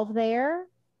evolve there.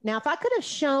 Now, if I could have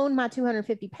shown my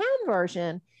 250-pound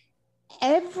version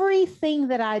everything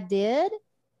that I did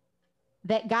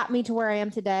that got me to where I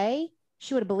am today,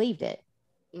 she would have believed it.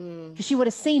 Because she would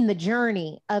have seen the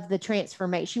journey of the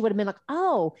transformation. She would have been like,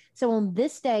 oh, so on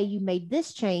this day you made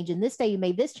this change and this day you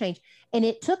made this change. And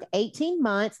it took 18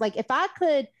 months. Like if I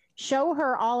could show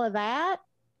her all of that,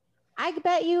 I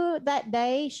bet you that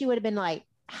day she would have been like,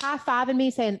 high-fiving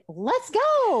me saying, let's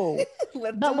go.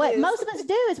 But what most of us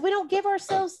do is we don't give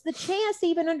ourselves the chance to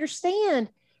even understand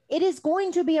it is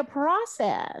going to be a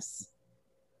process.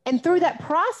 And through that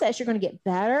process, you're going to get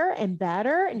better and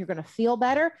better, and you're going to feel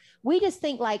better. We just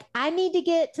think like, I need to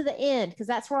get to the end because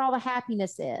that's where all the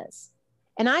happiness is.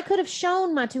 And I could have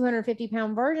shown my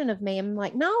 250-pound version of me. I'm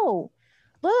like, no,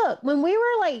 look, when we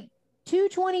were like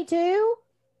 222,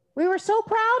 we were so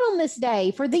proud on this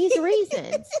day for these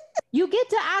reasons. You get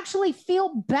to actually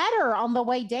feel better on the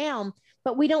way down,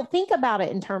 but we don't think about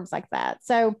it in terms like that.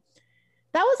 So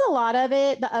that was a lot of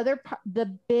it.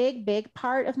 The big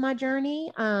part of my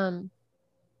journey,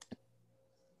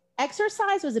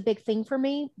 exercise was a big thing for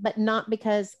me, but not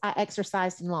because I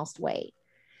exercised and lost weight.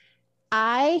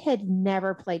 I had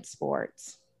never played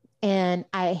sports, and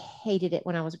I hated it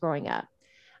when I was growing up.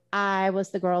 I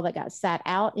was the girl that got sat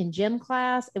out in gym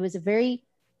class. It was a very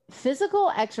physical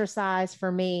exercise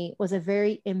for me, was a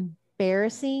very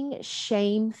embarrassing,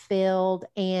 shame-filled,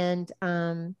 and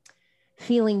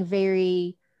feeling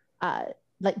very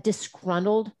like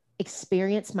disgruntled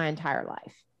experience my entire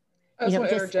life. I just want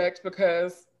to interject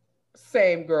because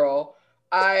same girl.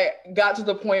 I got to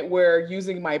the point where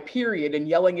using my period and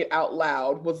yelling it out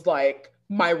loud was like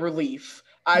my relief.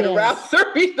 I'd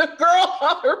rather be the girl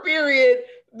on her period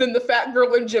than the fat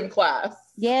girl in gym class.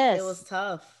 Yes. It was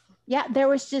tough. Yeah, there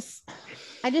was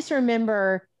I just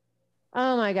remember,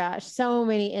 oh my gosh, so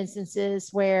many instances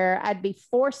where I'd be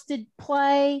forced to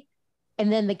play, and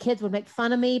then the kids would make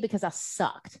fun of me because I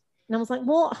sucked. And I was like,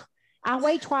 well, I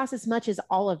weigh twice as much as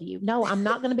all of you. No, I'm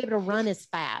not going to be able to run as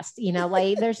fast. You know,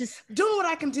 like there's just do what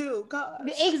I can do. Gosh.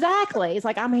 Exactly. It's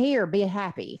like, I'm here, be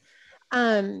happy.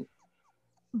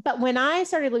 But when I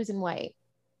started losing weight,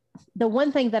 the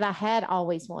one thing that I had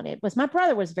always wanted was, my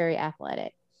brother was very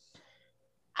athletic.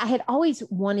 I had always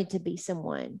wanted to be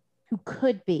someone who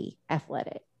could be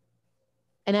athletic.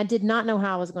 And I did not know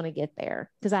how I was going to get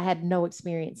there because I had no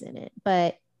experience in it.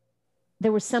 But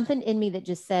there was something in me that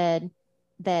just said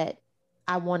that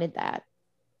I wanted that.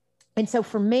 And so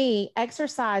for me,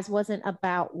 exercise wasn't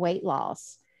about weight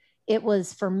loss. It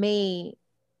was, for me,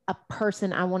 a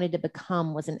person I wanted to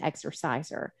become was an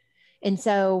exerciser. And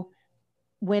so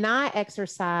when I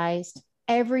exercised,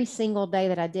 every single day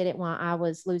that I did it while I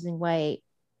was losing weight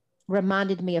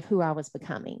reminded me of who I was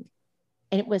becoming.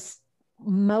 And it was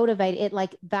motivated.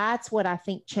 That's what I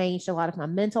think changed a lot of my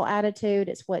mental attitude.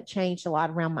 It's what changed a lot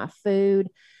around my food.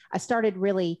 I started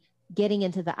really getting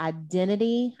into the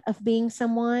identity of being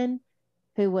someone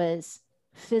who was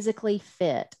physically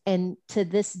fit. And to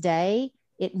this day,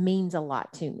 it means a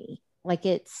lot to me.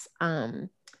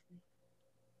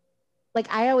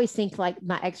 I always think like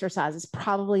my exercise is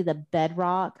probably the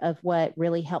bedrock of what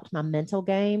really helped my mental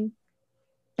game.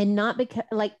 And not because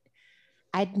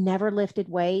I'd never lifted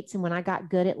weights. And when I got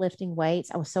good at lifting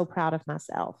weights, I was so proud of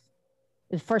myself.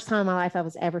 It was the first time in my life I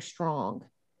was ever strong.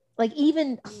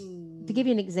 Even to give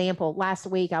you an example, last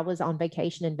week I was on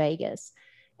vacation in Vegas,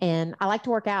 and I like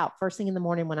to work out first thing in the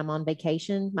morning when I'm on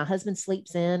vacation. My husband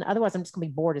sleeps in. Otherwise, I'm just going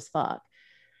to be bored as fuck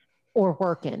or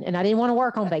working. And I didn't want to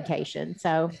work on vacation.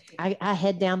 So I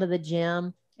head down to the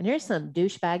gym, and there's some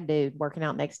douchebag dude working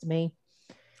out next to me.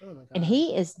 Oh my God. And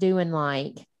he is doing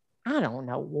I don't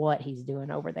know what he's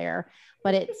doing over there,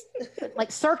 but it's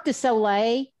like Cirque du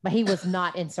Soleil, but he was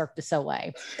not in Cirque du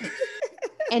Soleil.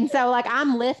 And so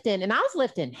I'm lifting, and I was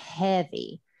lifting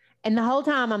heavy. And the whole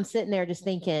time I'm sitting there just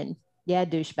thinking, yeah,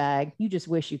 douchebag, you just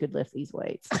wish you could lift these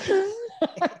weights. But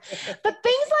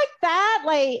things like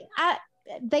that,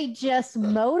 they just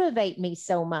motivate me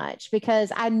so much,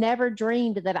 because I never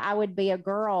dreamed that I would be a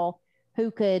girl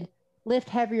who could lift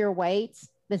heavier weights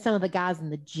than some of the guys in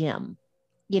the gym.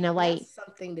 That's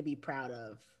something to be proud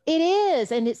of. It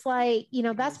is. And it's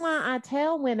that's why I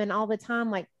tell women all the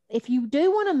time, if you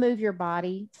do want to move your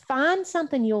body, find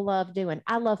something you'll love doing.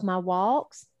 I love my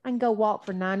walks. I can go walk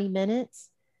for 90 minutes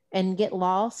and get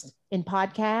lost in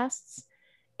podcasts.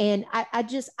 And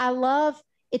I love,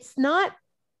 it's not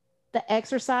the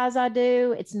exercise I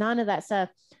do. It's none of that stuff.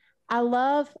 I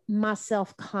love my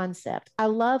self-concept. I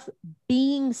love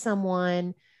being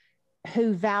someone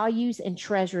who values and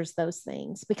treasures those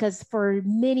things, because for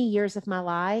many years of my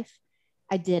life,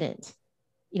 I didn't.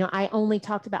 I only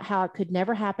talked about how it could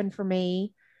never happen for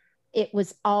me. It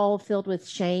was all filled with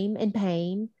shame and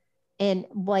pain. And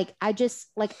I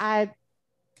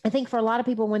think for a lot of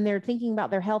people, when they're thinking about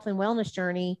their health and wellness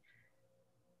journey,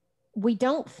 we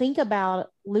don't think about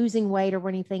losing weight or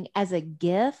anything as a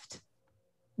gift.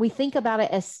 We think about it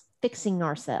as fixing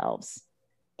ourselves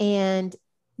and,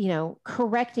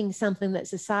 correcting something that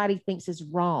society thinks is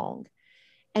wrong.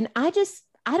 And I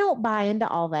I don't buy into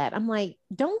all that. I'm like,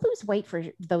 don't lose weight for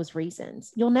those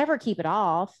reasons. You'll never keep it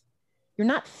off. You're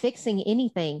not fixing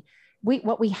anything.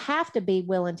 What we have to be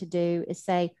willing to do is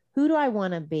say, who do I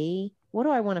want to be? What do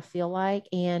I want to feel like?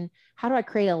 And how do I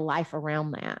create a life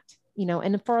around that?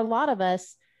 And for a lot of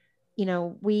us,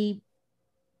 when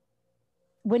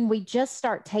we just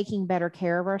start taking better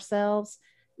care of ourselves,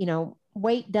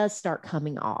 weight does start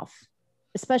coming off,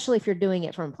 especially if you're doing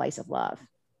it from a place of love.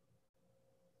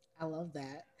 I love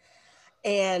that.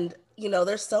 And,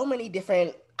 there's so many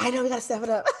different, I know we got to step it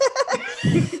up.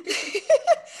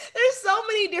 There's so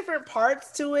many different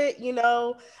parts to it,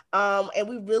 and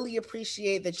we really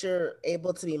appreciate that you're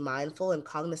able to be mindful and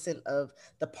cognizant of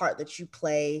the part that you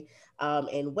play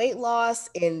in weight loss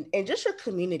and just your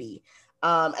community.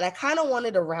 And I kind of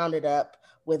wanted to round it up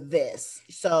with this.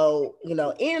 So,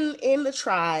 in the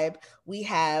tribe, we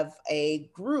have a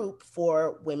group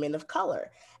for women of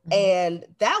color. Mm-hmm. And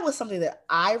that was something that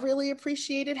I really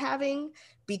appreciated having,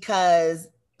 because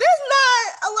there's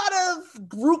not a lot of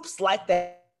groups like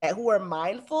that who are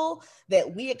mindful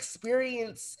that we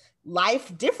experience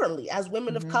life differently as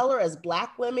women of color, as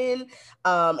Black women,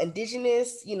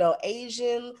 Indigenous,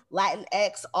 Asian,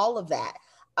 Latinx, all of that.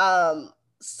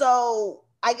 So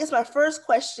I guess my first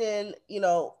question,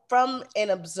 from an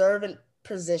observant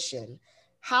position,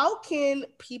 how can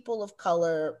people of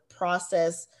color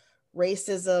process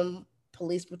racism,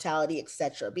 police brutality,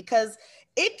 etc.? Because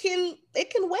it can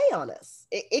weigh on us.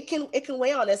 It can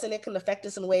weigh on us, and it can affect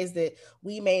us in ways that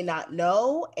we may not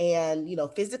know, and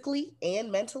physically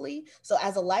and mentally. So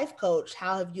as a life coach,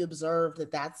 how have you observed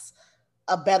that that's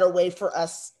a better way for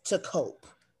us to cope?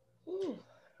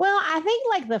 Well, I think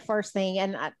like the first thing,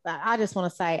 and I just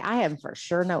want to say, I am for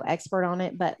sure no expert on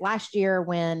it, but last year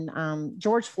when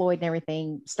George Floyd and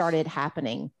everything started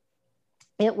happening,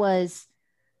 it was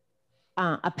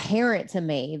apparent to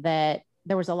me that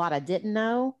there was a lot I didn't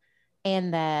know,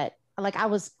 and that like I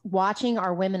was watching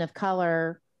our women of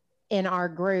color in our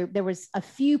group. There was a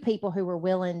few people who were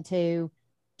willing to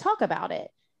talk about it,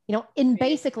 in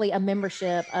basically a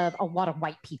membership of a lot of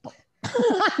white people.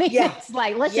 I mean, it's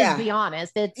like, let's just be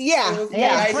honest.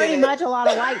 It's pretty much a lot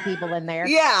of white people in there.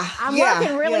 I'm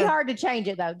working really hard to change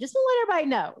it though, just to let everybody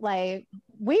know, like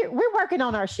we're working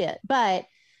on our shit. But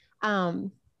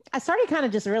I started kind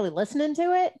of just really listening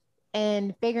to it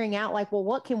and figuring out like, well,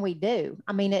 what can we do?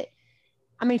 I mean,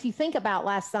 if you think about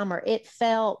last summer, it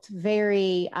felt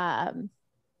very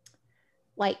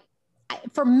like,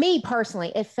 for me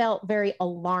personally, it felt very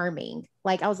alarming.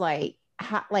 Like I was like,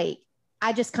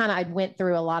 I just kind of went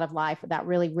through a lot of life without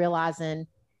really realizing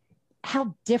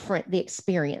how different the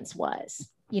experience was.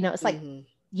 It's like,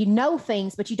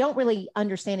 things, but you don't really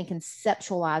understand and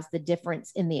conceptualize the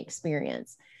difference in the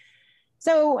experience.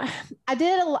 So I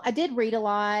did read a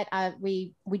lot.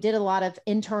 We did a lot of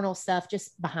internal stuff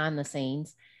just behind the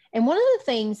scenes. And one of the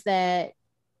things that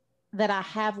I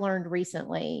have learned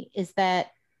recently is that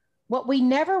what we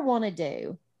never want to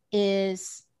do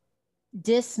is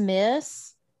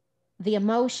dismiss the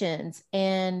emotions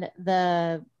and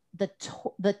the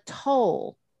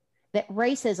toll that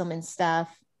racism and stuff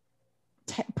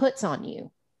puts on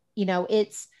you.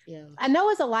 I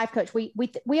know as a life coach,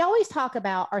 we always talk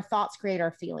about our thoughts create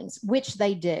our feelings, which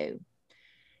they do.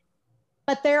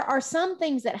 But there are some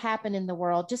things that happen in the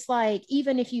world, just like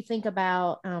even if you think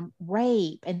about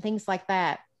rape and things like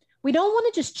that, we don't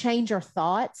want to just change our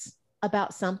thoughts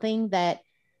about something that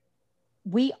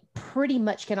we pretty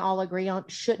much can all agree on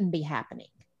shouldn't be happening.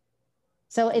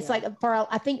 So it's like,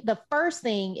 I think the first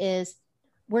thing is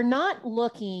we're not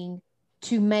looking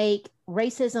to make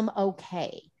racism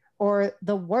okay, or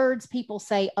the words people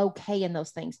say okay in those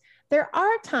things. There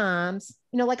are times,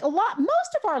 like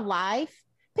most of our life,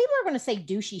 people are going to say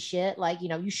douchey shit, like,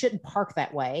 you shouldn't park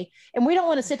that way. And we don't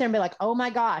want to sit there and be like, oh my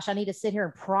gosh, I need to sit here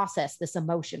and process this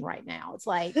emotion right now. It's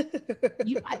like,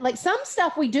 like some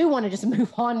stuff we do want to just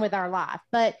move on with our life,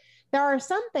 but there are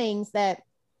some things that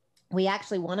we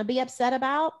actually want to be upset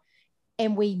about,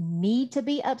 and we need to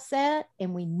be upset,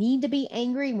 and we need to be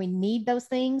angry, and we need those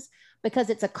things because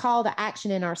it's a call to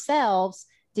action in ourselves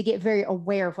to get very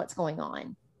aware of what's going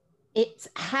on. It's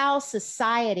how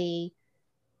society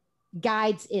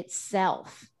guides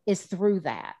itself is through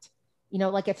that.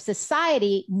 Like if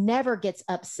society never gets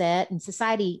upset and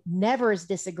society never is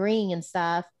disagreeing and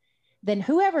stuff, then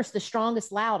whoever's the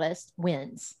strongest, loudest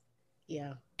wins.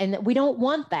 Yeah. And we don't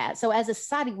want that. So as a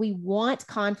society, we want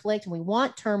conflict, and we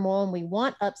want turmoil, and we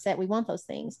want upset. We want those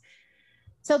things.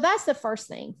 So that's the first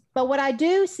thing. But what I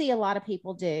do see a lot of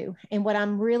people do, and what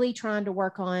I'm really trying to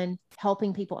work on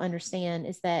helping people understand,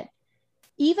 is that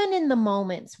even in the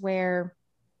moments where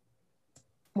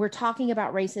we're talking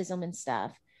about racism and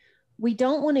stuff, we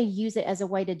don't want to use it as a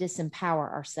way to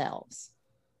disempower ourselves.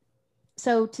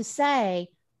 So to say,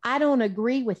 I don't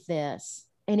agree with this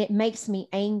and it makes me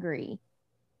angry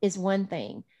is one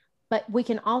thing, but we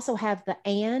can also have the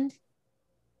and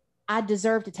I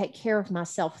deserve to take care of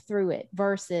myself through it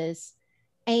versus,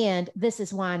 and this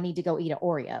is why I need to go eat an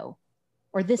Oreo,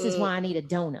 or this is why I need a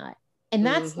donut. And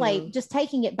that's like just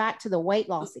taking it back to the weight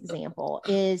loss example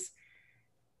is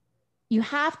you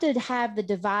have to have the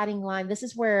dividing line. This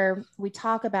is where we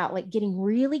talk about like getting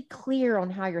really clear on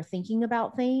how you're thinking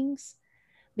about things.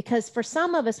 Because for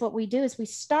some of us, what we do is we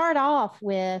start off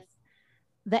with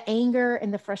the anger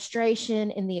and the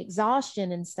frustration and the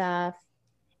exhaustion and stuff.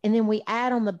 And then we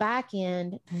add on the back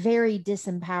end very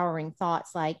disempowering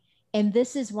thoughts like, and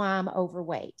this is why I'm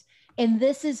overweight. And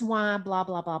this is why blah,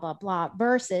 blah, blah, blah, blah,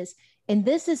 versus, and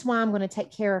this is why I'm going to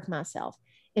take care of myself.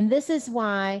 And this is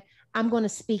why I'm going to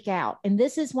speak out. And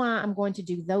this is why I'm going to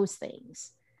do those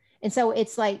things. And so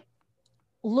it's like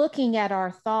looking at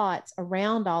our thoughts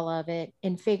around all of it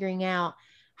and figuring out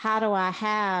how do I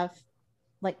have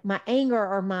like my anger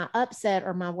or my upset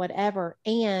or my whatever,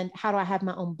 and how do I have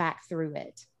my own back through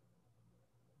it?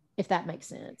 If that makes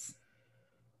sense.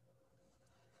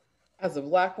 As a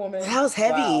Black woman, that was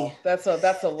heavy. Wow, that's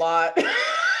a lot. to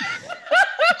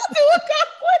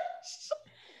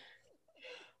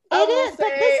It is, but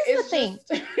this is the thing.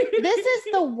 This is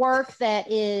the work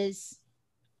that is,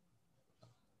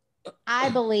 I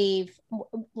believe,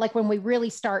 like when we really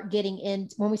start getting in,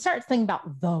 when we start thinking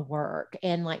about the work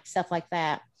and like stuff like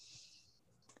that,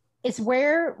 it's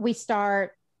where we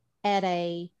start at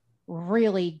a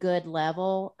really good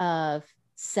level of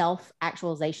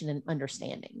self-actualization and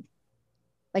understanding.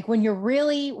 Like when you're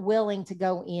really willing to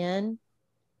go in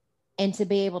and to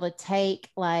be able to take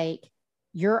like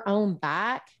your own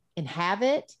back and have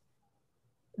it.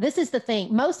 This is the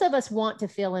thing. Most of us want to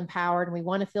feel empowered and we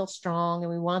want to feel strong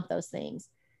and we want those things.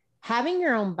 Having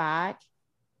your own back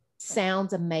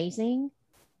sounds amazing,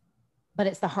 but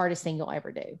it's the hardest thing you'll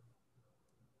ever do.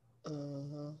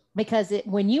 Because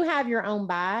when you have your own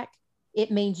back,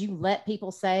 it means you let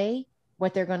people say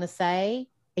what they're going to say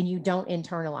and you don't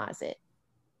internalize it.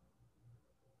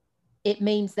 It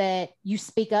means that you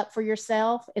speak up for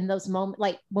yourself in those moments.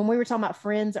 Like when we were talking about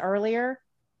friends earlier,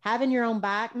 having your own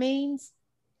back means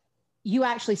you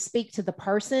actually speak to the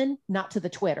person, not to the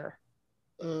Twitter.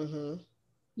 You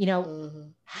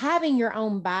know, having your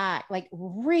own back, like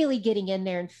really getting in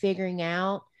there and figuring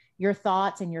out your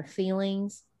thoughts and your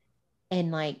feelings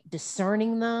and like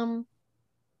discerning them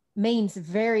means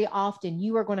very often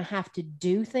you are going to have to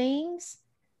do things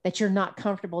that you're not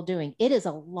comfortable doing. It is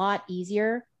a lot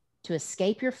easier to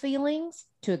escape your feelings,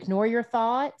 to ignore your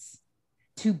thoughts,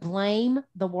 to blame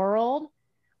the world.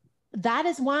 That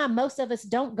is why most of us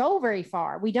don't go very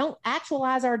far. We don't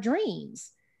actualize our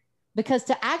dreams, because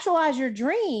to actualize your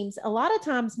dreams a lot of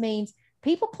times means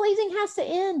people pleasing has to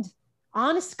end.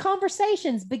 Honest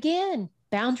conversations begin.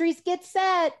 Boundaries get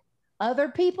set. Other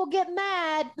people get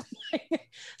mad.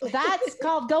 That's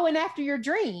called going after your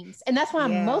dreams. And that's why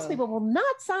most people will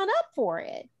not sign up for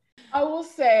it. I will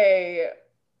say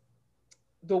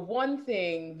the one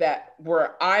thing that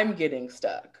where I'm getting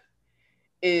stuck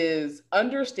is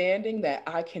understanding that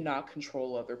I cannot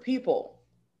control other people.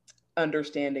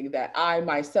 Understanding that I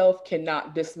myself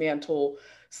cannot dismantle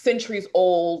centuries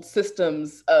old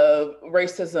systems of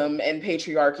racism and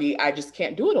patriarchy. I just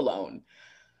can't do it alone.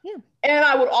 Yeah. And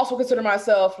I would also consider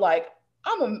myself like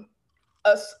I'm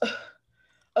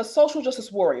a social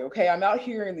justice warrior. Okay. I'm out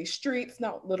here in these streets,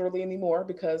 not literally anymore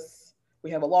because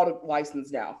we have a lot of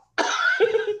license now.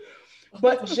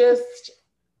 But just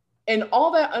in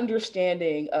all that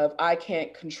understanding of I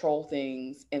can't control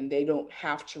things and they don't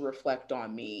have to reflect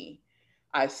on me,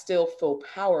 I still feel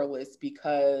powerless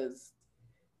because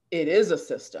it is a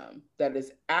system that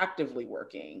is actively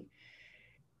working.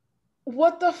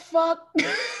 What the fuck?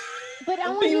 But I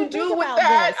want do you you to do think with about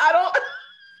that? this. I don't.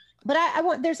 But I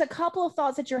want, there's a couple of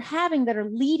thoughts that you're having that are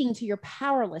leading to your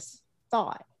powerless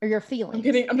thought or your feelings.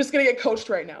 I'm just gonna get coached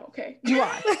right now. Okay. You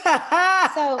are.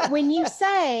 So when you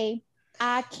say,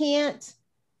 I can't,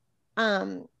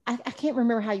 I can't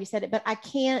remember how you said it, but I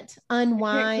can't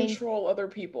unwind. I can't control other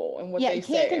people and what they say. You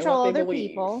can't control and what other they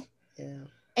people. Yeah.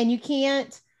 And you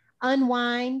can't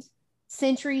unwind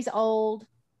centuries old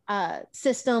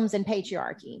systems and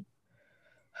patriarchy.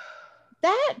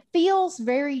 That feels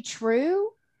very true.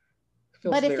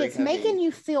 But if it's making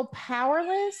you feel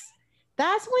powerless,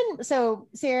 that's when, so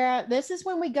Sarah, this is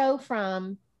when we go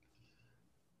from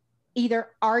either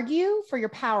argue for your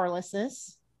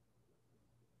powerlessness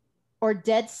or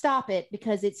dead stop it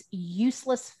because it's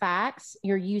useless facts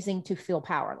you're using to feel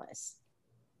powerless.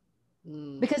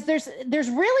 Because there's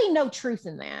really no truth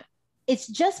in that. It's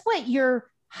just what you're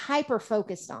hyper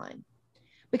focused on.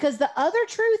 Because the other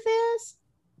truth is,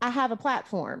 I have a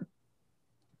platform.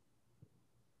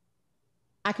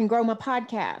 I can grow my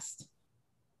podcast.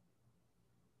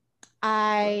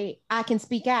 I can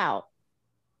speak out.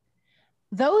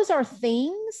 Those are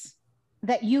things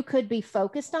that you could be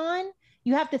focused on.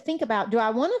 You have to think about, do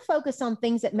I want to focus on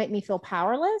things that make me feel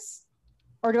powerless?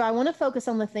 Or do I want to focus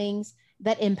on the things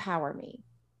that empower me?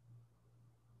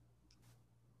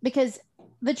 Because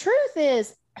the truth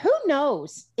is, who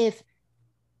knows if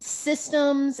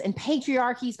systems and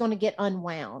patriarchy is going to get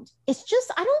unwound? It's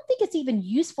just, I don't think it's even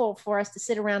useful for us to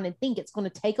sit around and think it's going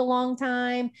to take a long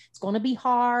time. It's going to be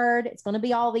hard. It's going to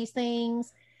be all these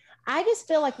things. I just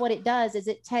feel like what it does is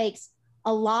it takes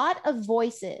a lot of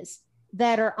voices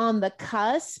that are on the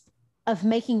cusp of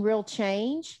making real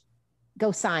change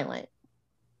go silent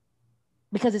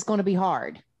because it's going to be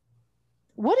hard.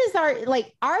 What is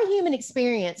our human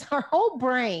experience? Our whole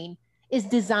brain is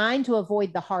designed to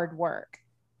avoid the hard work.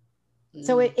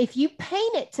 So if you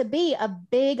paint it to be a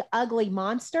big, ugly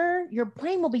monster, your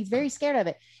brain will be very scared of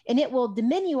it, and it will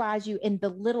diminuize you in the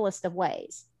littlest of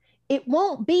ways. It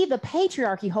won't be the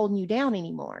patriarchy holding you down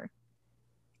anymore.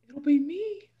 It'll be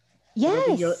me.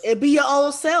 Yes. It'd be your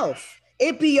own self.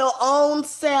 It'd be your own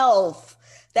self.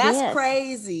 That's Yes.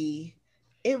 crazy.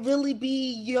 It really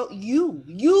be you.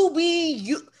 You be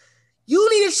you. You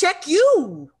need to check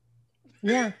you.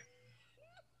 Yeah.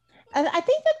 I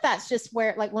think that that's just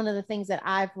where, like, one of the things that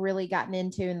I've really gotten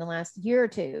into in the last year or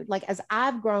two, like, as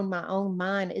I've grown my own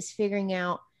mind, is figuring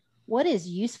out what is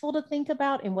useful to think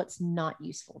about and what's not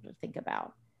useful to think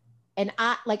about. And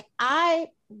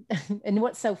and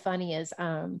what's so funny is,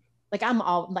 like, I'm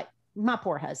all like, my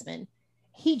poor husband,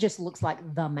 he just looks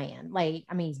like the man. Like,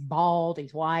 I mean, he's bald,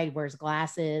 he's white, wears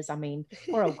glasses. I mean,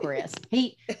 poor old Chris,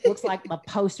 he looks like a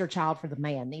poster child for the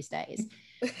man these days.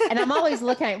 And I'm always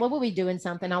looking at, well, we'll be doing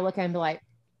something. I'll look at him and be like,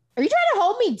 are you trying to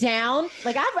hold me down?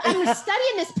 Like, I'm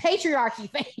studying this patriarchy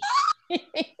thing.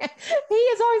 He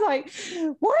is always like,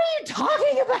 what are you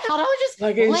talking about? I was just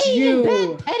like laying in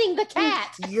bed petting the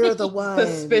cat. You're the one.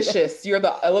 Suspicious. It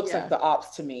looks like the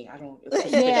ops to me. I don't.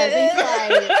 Yeah,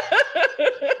 he's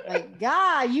like,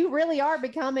 God, you really are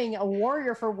becoming a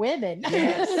warrior for women.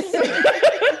 Yes.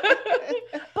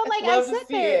 But like, Love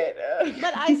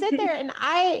I sit there and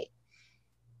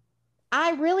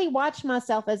I really watch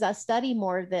myself as I study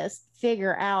more of this,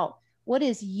 figure out what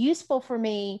is useful for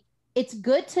me. It's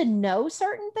good to know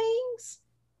certain things,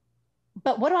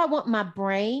 but what do I want my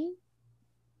brain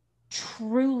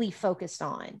truly focused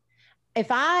on?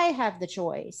 If I have the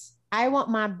choice, I want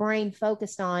my brain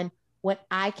focused on what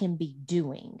I can be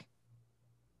doing,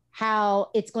 how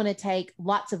it's going to take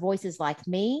lots of voices like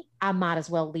me. I might as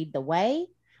well lead the way.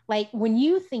 Like, when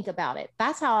you think about it,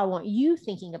 that's how I want you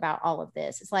thinking about all of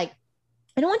this. It's like,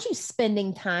 I don't want you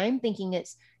spending time thinking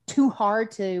it's too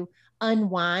hard to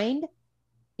unwind,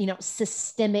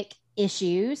 systemic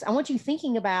issues. I want you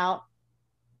thinking about,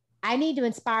 I need to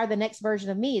inspire the next version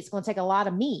of me. It's going to take a lot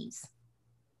of me's.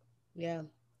 Yeah.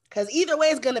 Because either way,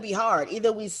 it's going to be hard.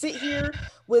 Either we sit here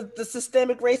with the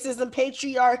systemic racism,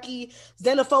 patriarchy,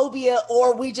 xenophobia,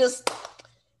 or we just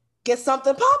get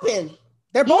something popping.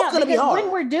 They're both going to be hard.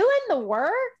 When we're doing the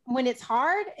work, when it's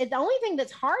hard, the only thing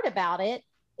that's hard about it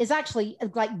is actually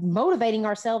like motivating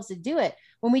ourselves to do it.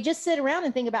 When we just sit around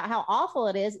and think about how awful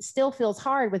it is, it still feels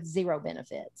hard with zero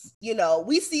benefits.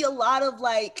 We see a lot of,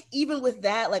 like, even with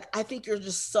that, like, I think you're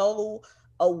just so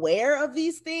aware of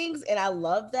these things, and I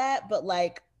love that. But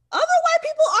like, other white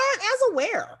people aren't as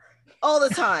aware all the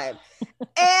time.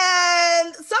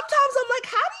 And sometimes I'm like,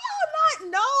 how do y'all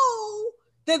not know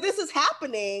that this is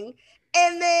happening?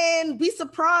 And then be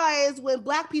surprised when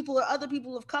Black people or other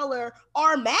people of color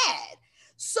are mad.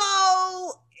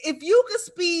 So if you could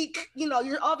speak,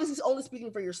 you're obviously only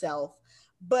speaking for yourself,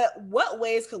 but what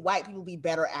ways could white people be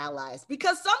better allies?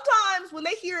 Because sometimes when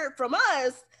they hear it from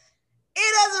us,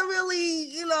 it doesn't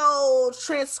really,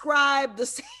 transcribe the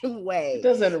same way. It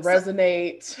doesn't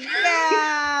resonate.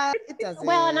 Yeah, it doesn't.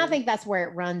 Well, and I think that's where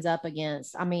it runs up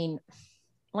against. I mean,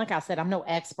 like I said, I'm no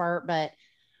expert, but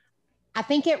I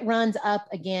think it runs up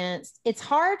against, it's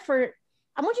hard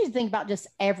I want you to think about just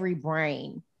every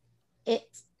brain.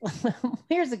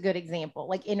 Here's a good example.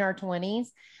 Like, in our 20s,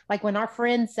 like, when our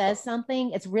friend says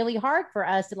something, it's really hard for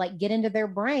us to, like, get into their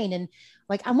brain and,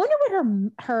 like, I wonder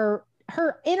what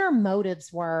her inner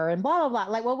motives were and blah blah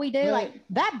blah. Like, what we do, right. Like,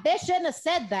 that bitch shouldn't have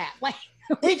said that. Like,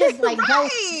 we just like right.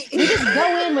 we just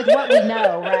go in with what we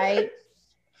know, right?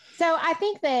 So I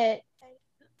think that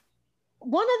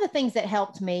one of the things that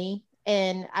helped me,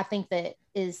 and I think that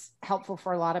is helpful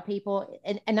for a lot of people,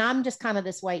 and I'm just kind of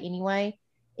this way anyway,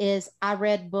 is I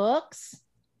read books.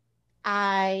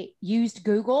 I used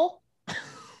Google.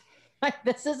 Like,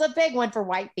 this is a big one for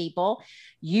white people.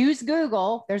 Use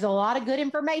Google. There's a lot of good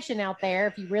information out there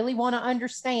if you really want to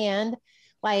understand.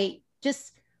 Like,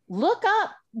 just look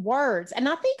up words. And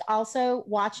I think also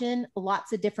watching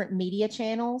lots of different media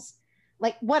channels.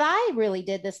 Like, what I really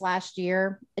did this last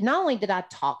year, not only did I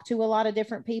talk to a lot of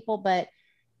different people, but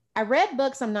I read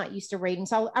books I'm not used to reading.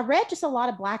 So I read just a lot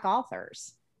of Black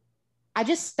authors. I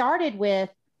just started with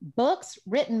books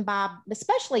written by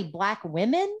especially Black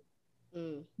women,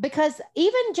 because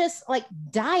even just like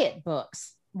diet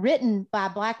books written by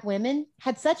Black women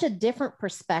had such a different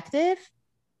perspective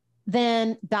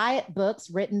than diet books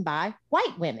written by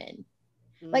white women.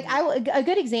 Like, a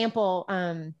good example,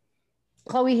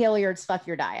 Chloe Hilliard's Fuck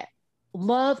Your Diet.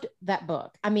 Loved that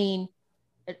book. I mean,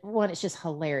 one, it's just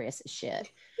hilarious as shit.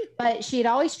 But she had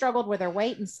always struggled with her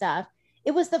weight and stuff.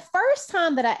 It was the first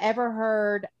time that I ever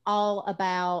heard all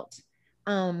about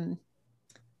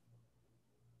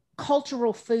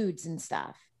cultural foods and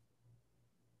stuff.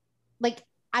 Like,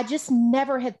 I just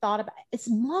never had thought about it. As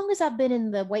long as I've been in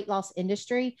the weight loss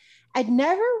industry, I'd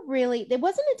never really, it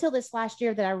wasn't until this last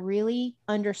year that I really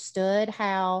understood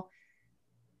how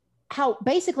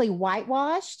basically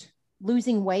whitewashed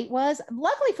losing weight was.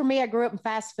 Luckily for me, I grew up in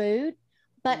fast food,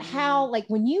 but how, like,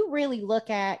 when you really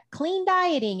look at clean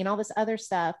dieting and all this other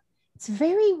stuff, it's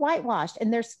very whitewashed,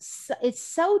 and it's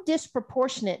so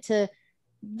disproportionate to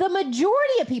the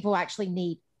majority of people who actually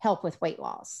need help with weight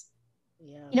loss.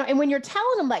 Yeah. You know, and when you're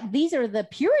telling them like these are the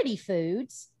purity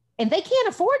foods and they can't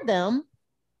afford them,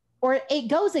 or it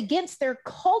goes against their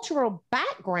cultural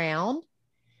background,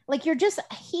 like, you're just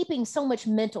heaping so much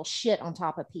mental shit on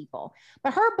top of people.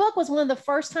 But her book was one of the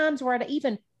first times where I'd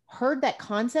even heard that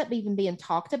concept even being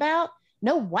talked about.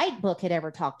 No white book had ever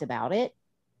talked about it.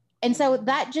 And so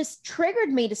that just triggered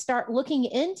me to start looking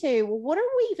into, well, what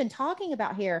are we even talking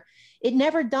about here? It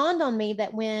never dawned on me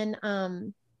that when,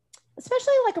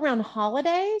 especially like around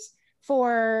holidays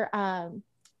for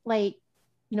like,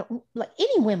 you know, like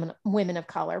any women of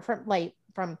color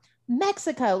from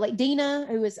Mexico, like Dina,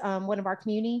 who is one of our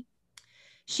community,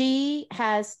 she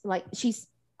has like,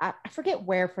 I forget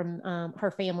where from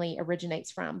her family originates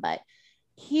from, but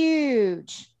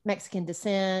huge Mexican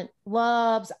descent,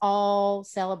 loves all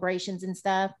celebrations and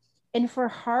stuff. And for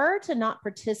her to not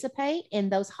participate in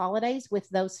those holidays with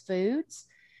those foods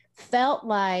felt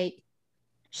like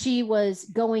she was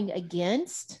going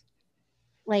against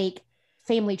like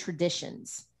family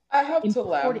traditions. I have to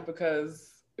laugh because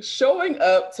showing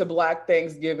up to Black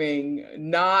Thanksgiving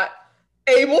not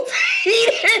able to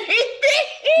eat anything.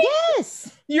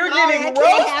 Yes. You're getting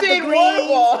roasted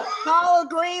waterballs. Collard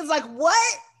greens, like,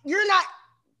 what?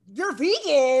 You're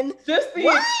vegan. Just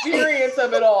the experience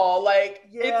of it all. Like,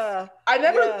 yeah. I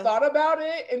never thought about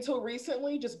it until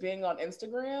recently, just being on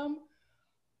Instagram.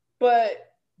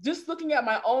 But just looking at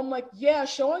my own, like,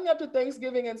 showing up to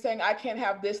Thanksgiving and saying, I can't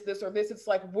have this, or this, it's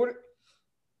like, what?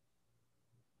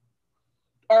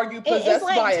 Are you possessed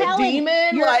by a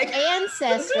demon? Your like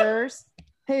ancestors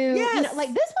who, you know,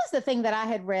 like, this was the thing that I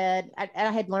had read, I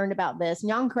had learned about this, and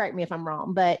y'all can correct me if I'm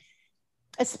wrong, but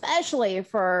especially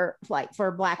for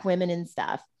Black women and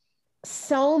stuff,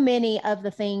 so many of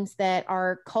the things that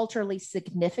are culturally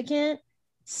significant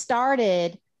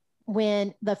started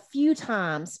when the few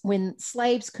times when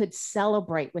slaves could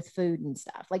celebrate with food and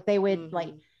stuff, like they would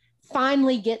like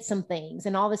finally get some things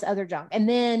and all this other junk. And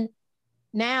then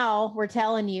now we're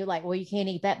telling you like, well, you can't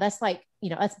eat that. That's like, you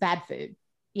know, that's bad food,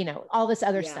 you know, all this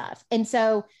other stuff. And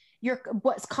so you're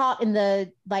what's caught in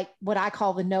the, like, what I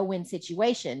call the no-win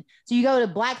situation. So you go to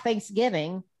Black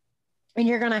Thanksgiving and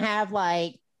you're going to have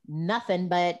like nothing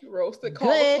but roasted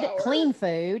good, clean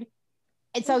food.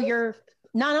 And so you're,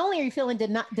 not only are you feeling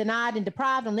denied and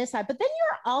deprived on this side, but then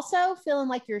you're also feeling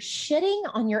like you're shitting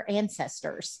on your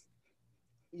ancestors.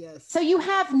 Yes. So you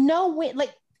have no win.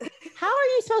 Like, how are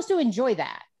you supposed to enjoy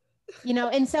that? You know?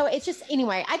 And so it's just,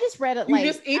 anyway, I just read it. You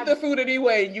just eat the food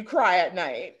anyway and you cry at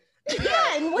night.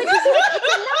 Yeah, and which is like,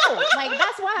 it's a no. Like,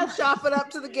 that's why I chop it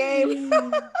up to the game.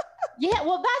 Yeah,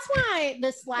 well, that's why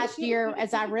this last year,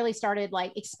 as I really started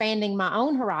like expanding my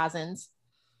own horizons,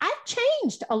 I've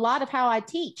changed a lot of how I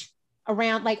teach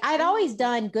around. Like, I'd always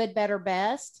done good, better,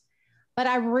 best, but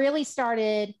I really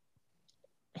started.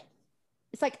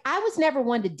 It's like I was never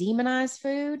one to demonize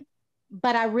food,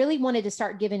 but I really wanted to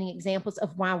start giving examples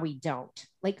of why we don't,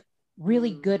 like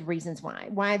really good reasons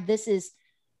why this is.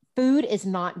 Food is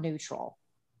not neutral.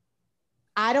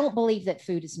 I don't believe that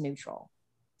food is neutral.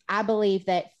 I believe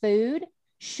that food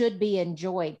should be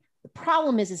enjoyed. The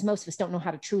problem is most of us don't know how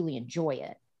to truly enjoy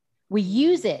it. We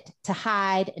use it to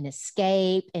hide and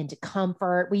escape and to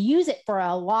comfort. We use it for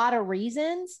a lot of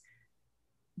reasons.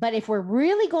 But if we're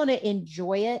really going to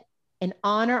enjoy it and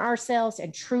honor ourselves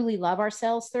and truly love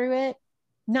ourselves through it,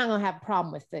 not going to have a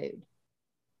problem with food.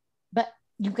 But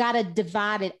you've got to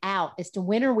divide it out as to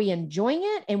when are we enjoying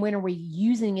it and when are we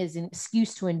using it as an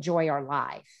excuse to enjoy our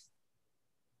life.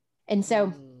 And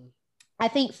so I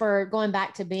think for going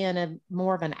back to being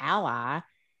more of an ally,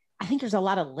 I think there's a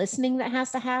lot of listening that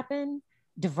has to happen,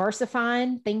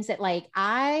 diversifying things that, like,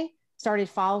 I started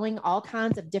following all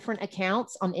kinds of different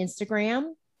accounts on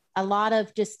Instagram, a lot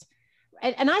of just,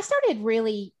 and I started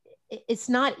really, it's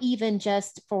not even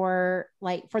just for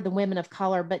the women of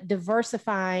color, but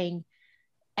diversifying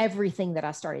everything that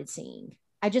I started seeing.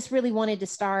 I just really wanted to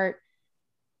start,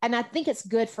 and I think it's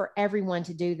good for everyone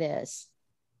to do this.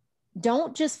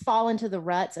 Don't just fall into the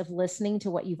ruts of listening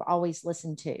to what you've always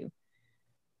listened to,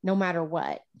 no matter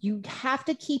what. You have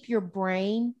to keep your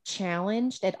brain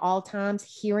challenged at all times,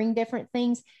 hearing different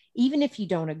things, even if you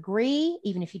don't agree,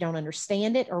 even if you don't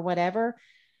understand it or whatever.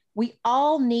 We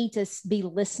all need to be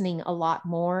listening a lot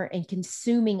more and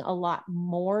consuming a lot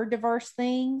more diverse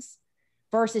things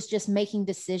versus just making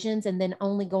decisions and then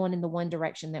only going in the one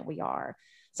direction that we are.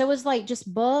 So it was like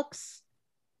just books,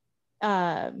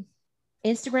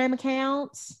 Instagram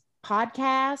accounts,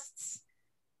 podcasts,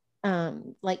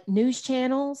 like news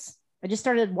channels. I just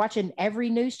started watching every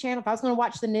news channel. If I was going to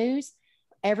watch the news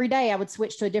every day, I would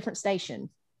switch to a different station.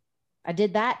 I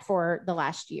did that for the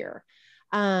last year.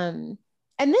 And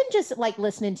then just like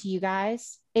listening to you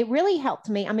guys, it really helped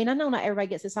me. I mean, I know not everybody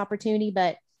gets this opportunity,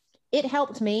 but it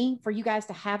helped me for you guys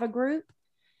to have a group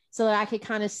so that I could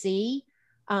kind of see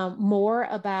more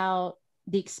about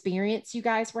the experience you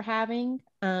guys were having.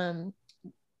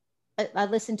 I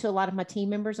listened to a lot of my team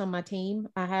members on my team.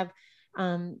 I have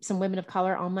some women of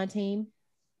color on my team,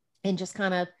 and just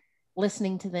kind of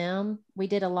listening to them. We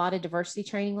did a lot of diversity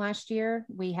training last year.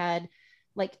 We had,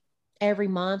 like, every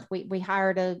month we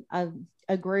hired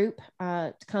a group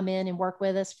to come in and work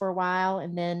with us for a while.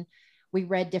 And then we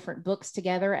read different books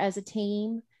together as a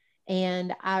team.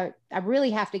 And I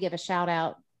really have to give a shout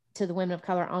out to the women of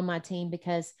color on my team,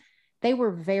 because they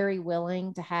were very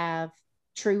willing to have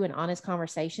true and honest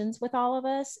conversations with all of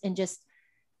us and just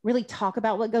really talk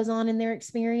about what goes on in their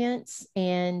experience.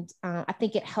 And I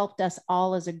think it helped us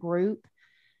all as a group,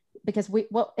 because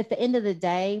at the end of the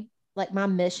day, like, my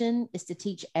mission is to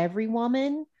teach every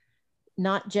woman,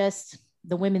 not just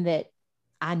the women that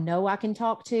I know I can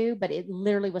talk to, but it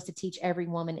literally was to teach every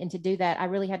woman. And to do that, I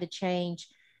really had to change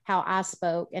how I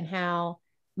spoke and how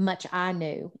much I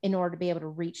knew in order to be able to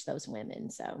reach those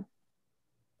women. So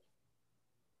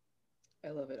I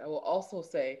love it. I will also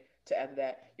say, to add to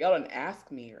that, y'all didn't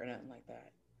ask me or nothing like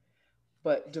that,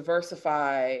 but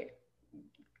diversify,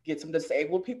 get some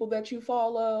disabled people that you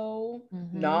follow,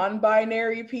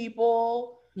 non-binary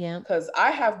people. Yeah. Because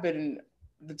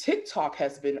the TikTok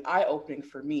has been eye-opening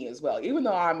for me as well. Even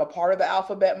though I'm a part of the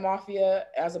alphabet mafia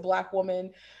as a Black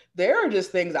woman, there are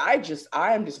just things I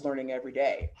am just learning every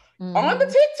day on the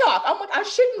TikTok. I'm like, I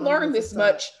shouldn't learn this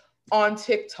much on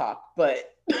TikTok,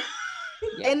 but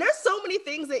yeah. And there's so many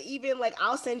things that even, like,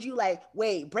 I'll send you, like,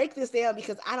 wait, break this down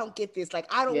because I don't get this. Like,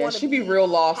 I don't want to be real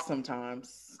lost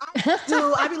sometimes.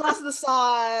 I be lost in the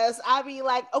sauce. I be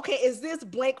like, okay, is this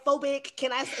blank phobic?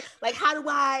 Can I, like, how do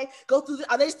I go through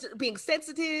are they being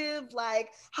sensitive? Like,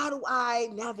 how do I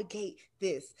navigate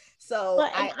this? So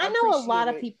well, I know a lot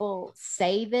of people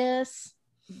say this,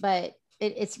 but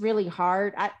it's really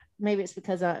hard. Maybe it's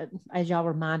because as y'all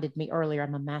reminded me earlier,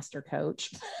 I'm a master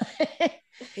coach.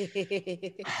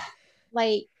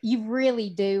 Like, you really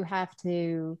do have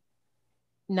to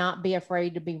not be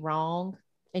afraid to be wrong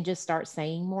and just start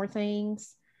saying more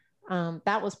things.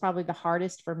 That was probably the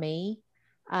hardest for me.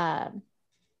 I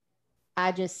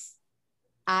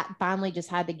finally just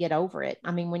had to get over it.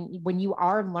 I mean, when you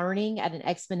are learning at an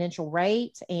exponential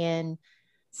rate and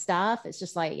stuff, it's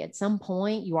just like, at some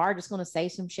point you are just going to say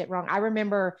some shit wrong. I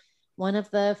remember one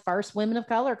of the first women of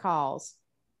color calls,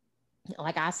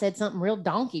 like, I said something real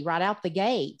donkey right out the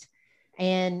gate.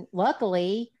 And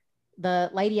luckily, the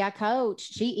lady I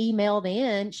coached, she emailed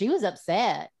in, she was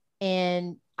upset.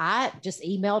 And I just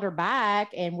emailed her back,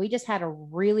 and we just had a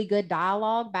really good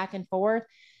dialogue back and forth.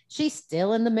 She's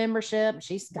still in the membership.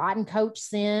 She's gotten coached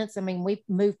since. I mean, we've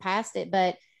moved past it,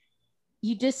 but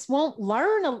you just won't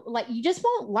learn a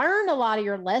lot of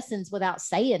your lessons without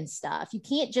saying stuff. You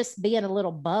can't just be in a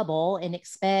little bubble and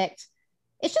expect.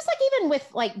 It's just like, even with,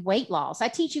 like, weight loss, I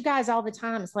teach you guys all the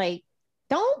time. It's like,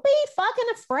 don't be fucking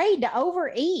afraid to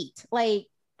overeat. Like,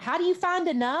 how do you find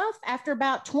enough? After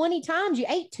about 20 times, you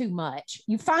ate too much.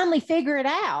 You finally figure it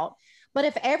out. But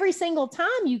if every single time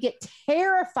you get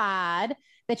terrified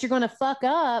that you're going to fuck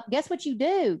up, guess what you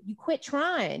do? You quit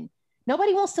trying.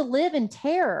 Nobody wants to live in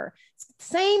terror.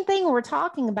 Same thing we're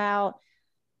talking about,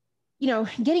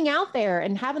 getting out there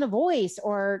and having a voice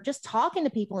or just talking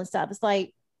to people and stuff. It's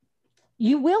like,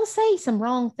 you will say some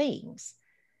wrong things,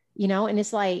 and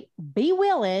it's like, be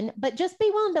willing, but just be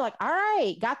willing to be like, all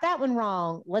right, got that one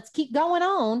wrong. Let's keep going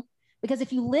on. Because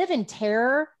if you live in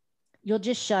terror, you'll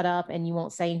just shut up and you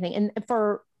won't say anything. And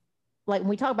for like, when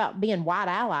we talk about being white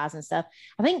allies and stuff,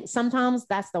 I think sometimes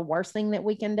that's the worst thing that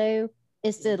we can do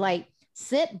is to like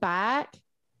sit back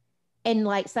and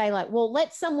like say like, well,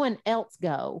 let someone else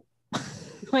go.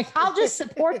 Like, I'll just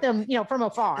support them, from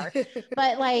afar.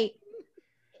 But like,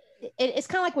 it's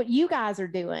kind of like what you guys are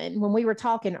doing when we were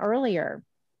talking earlier.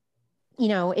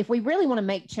 If we really want to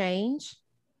make change,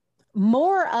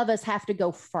 more of us have to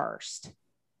go first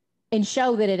and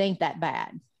show that it ain't that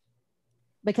bad.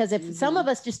 Because if some of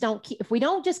us just if we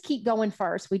don't just keep going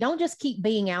first, we don't just keep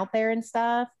being out there and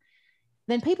stuff,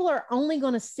 then people are only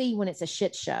going to see when it's a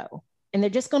shit show, and they're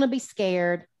just going to be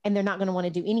scared and they're not going to want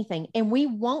to do anything. And we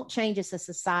won't change as a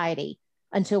society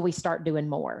until we start doing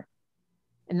more.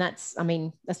 And that's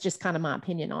just kind of my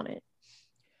opinion on it.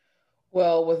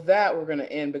 Well, with that, we're going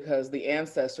to end because the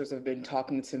ancestors have been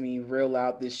talking to me real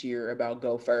loud this year about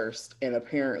go first. And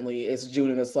apparently it's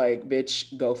June and it's like,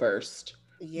 bitch, go first.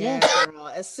 Yeah, girl.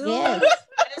 As soon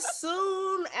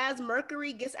as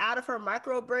Mercury gets out of her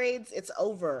micro braids, it's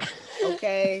over.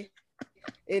 Okay.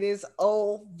 It is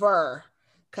over.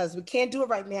 Because we can't do it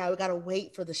right now. We got to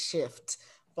wait for the shift.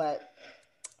 But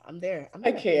I'm there.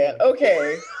 I can't.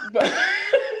 Okay. But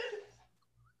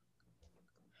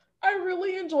I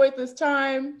really enjoyed this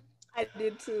time. I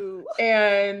did too.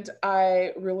 And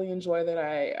I really enjoy that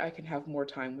I can have more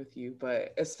time with you.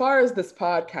 But as far as this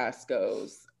podcast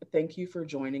goes, thank you for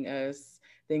joining us.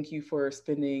 Thank you for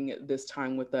spending this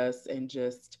time with us and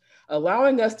just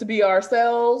allowing us to be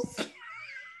ourselves.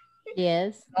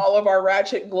 Yes. All of our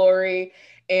ratchet glory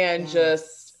and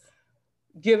just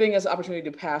giving us opportunity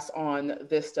to pass on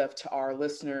this stuff to our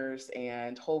listeners.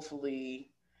 And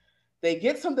hopefully they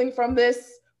get something from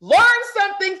this. Learn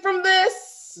something from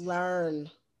this. Learn.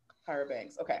 Tyra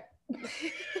Banks. Okay.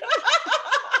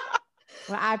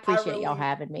 Well, I appreciate y'all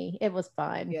having me. It was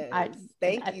fun. Yes.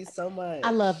 Thank you so much.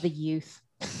 I love the youth.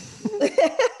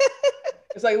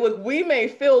 It's like, look, we may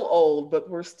feel old, but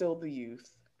we're still the youth.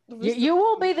 You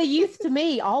will be the youth to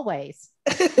me always.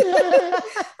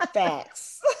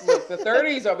 Facts. Look, the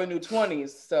 30s are the new 20s,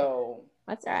 so.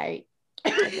 That's right.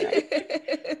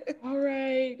 All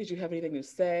right. Did you have anything to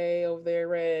say over there,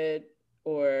 Red?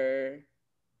 Or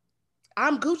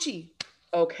I'm Gucci.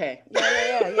 Okay.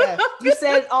 Yeah. You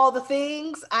said all the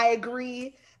things. I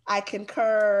agree. I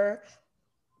concur.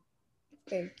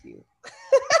 Thank you.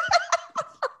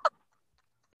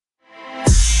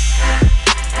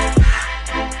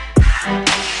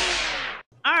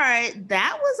 All right,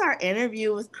 that was our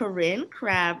interview with Corinne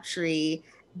Crabtree.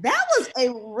 That was a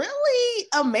really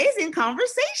amazing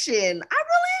conversation. I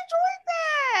really enjoyed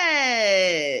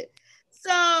that.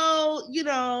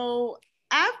 So,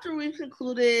 after we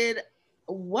concluded,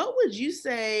 what would you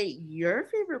say your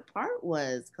favorite part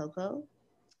was, Coco?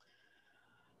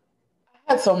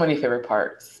 I had so many favorite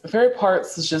parts. The favorite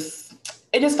parts is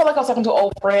it just felt like I was talking to an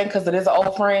old friend because it is an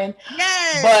old friend.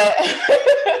 Yes. But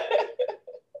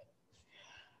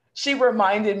she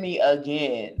reminded me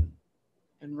again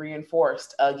and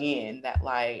reinforced again that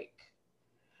like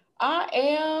I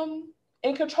am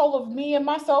in control of me and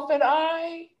myself and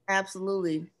I.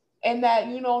 Absolutely. And that,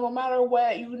 no matter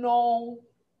what,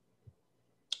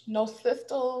 no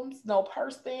systems, no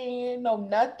person, no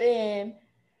nothing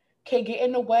can get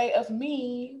in the way of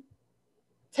me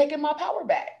taking my power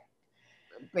back.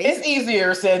 Basically. It's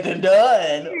easier said than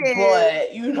done, but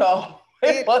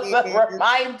it was a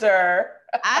reminder.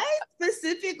 I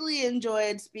specifically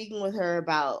enjoyed speaking with her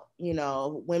about,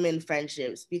 women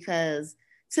friendships, because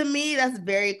to me, that's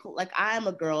very cool. Like, I'm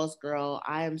a girl's girl.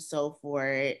 I am so for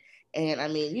it. And I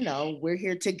mean, we're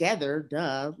here together,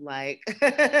 duh. Like,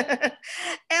 and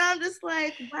I'm just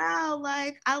like, wow,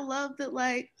 like, I love that,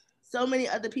 like, so many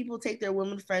other people take their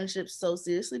women friendships so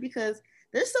seriously, because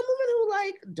there's some women who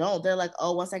like don't. They're like,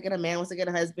 oh, once I get a man, once I get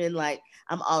a husband, like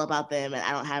I'm all about them, and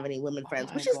I don't have any women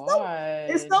friends, which is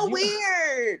it's so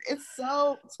weird. It's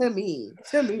so to me.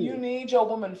 You need your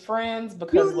woman friends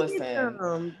because listen, you need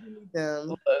them.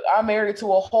 Look, I'm married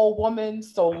to a whole woman,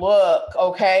 so look,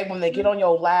 okay, when they get on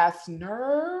your last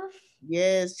nerve,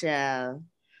 yes, child.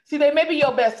 See, they may be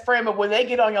your best friend, but when they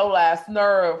get on your last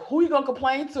nerve, who you gonna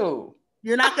complain to?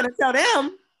 You're not gonna tell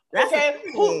them. That's okay,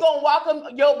 who's gonna welcome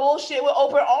your bullshit with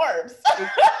open arms?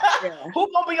 Yeah. Who's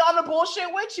gonna be on the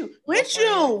bullshit with you?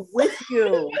 With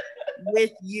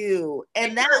you.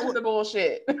 And that was the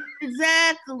bullshit.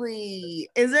 Exactly.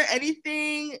 Is there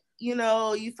anything, you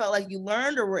felt like you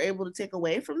learned or were able to take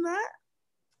away from that?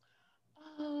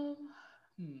 So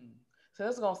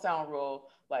this is gonna sound real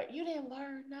like you didn't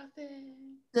learn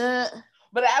nothing. But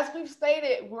as we've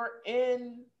stated, we're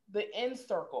in the in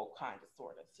circle kind of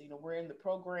sort of. So, we're in the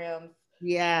programs.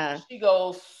 Yeah. She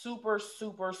goes super,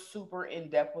 super, super in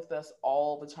depth with us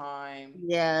all the time.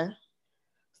 Yeah.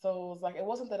 So it was like, it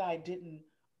wasn't that I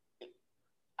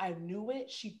knew it.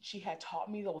 She had taught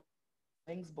me those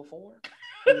things before.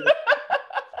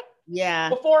 Yeah.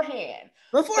 Beforehand.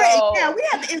 Yeah, we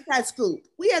had the inside scoop.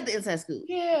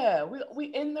 Yeah, we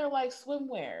in there like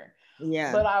swimwear.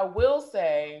 Yeah. But I will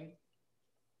say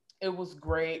it was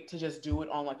great to just do it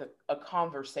on like a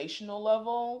conversational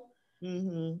level.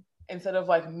 Mm-hmm. Instead of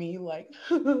like me like,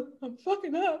 I'm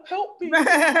fucking up, help me.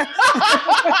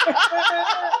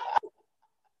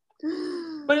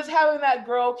 But just having that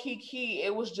girl Kiki,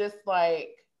 it was just like,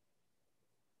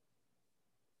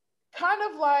 kind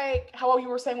of like how you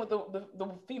were saying with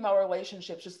the female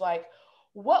relationships, just like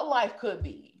what life could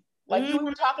be. Like we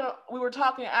were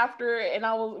talking after, and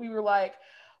we were like,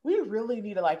 we really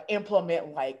need to like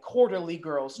implement like quarterly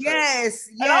girls trips. Yes.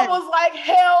 And I was like,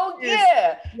 hell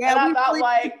yeah. Yeah, and I we thought really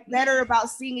like better about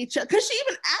seeing each other. Because she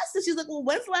even asked us, she's like, well,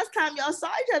 when's the last time y'all saw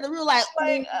each other? We were like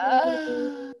February.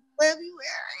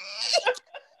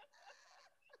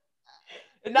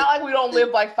 It's not like we don't live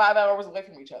like 5 hours away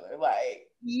from each other. Like,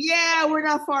 yeah, we're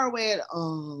not far away at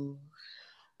all.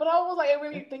 But I was like, I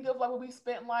really think of like when we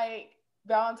spent like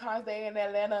Valentine's Day in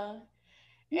Atlanta.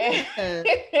 And, and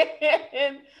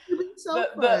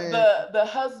the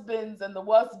husbands and the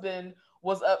husband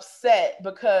was upset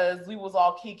because we was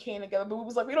all kikiing together, but we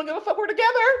was like, we don't give a fuck, we're together.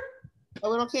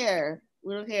 Oh, we don't care.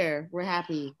 We're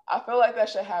happy. I feel like that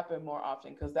should happen more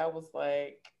often because that was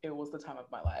like, it was the time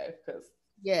of my life. Because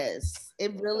yes, I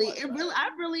really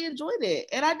enjoyed it.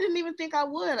 And I didn't even think I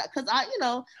would, because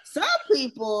some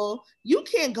people, you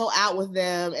can't go out with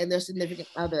them and their significant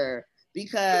other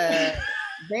because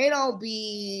they don't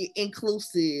be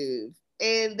inclusive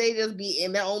and they just be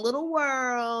in their own little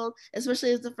world,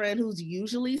 especially as a friend who's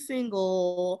usually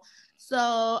single. So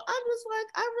I'm just like,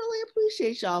 I really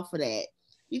appreciate y'all for that,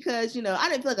 because I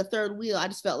didn't feel like a third wheel. I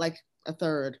just felt like a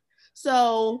third.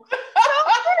 So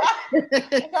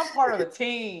I'm part of the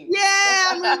team.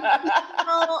 Yeah, I'm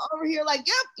over here like,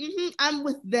 yep, I'm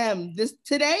with them.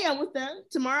 Today I'm with them.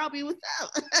 Tomorrow I'll be with them.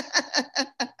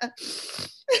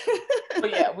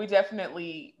 But yeah, we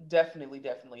definitely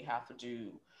have to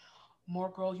do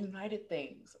more Girl United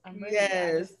things. I'm ready.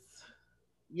 Yes.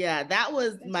 Yeah, that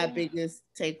was my biggest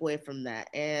takeaway from that.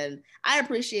 And I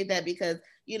appreciate that because,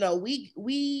 we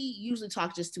usually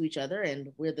talk just to each other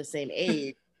and we're the same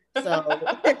age. So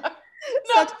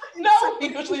we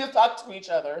usually just talk to each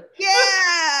other.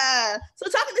 Yeah. So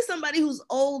talking to somebody who's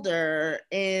older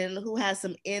and who has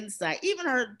some insight, even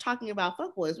her talking about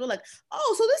fuckboys, we're like,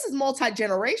 oh, so this is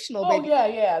multi-generational. Oh, baby.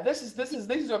 Yeah. These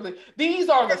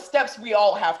are the steps we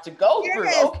all have to go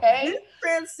through. Okay. This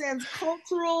transcends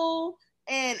cultural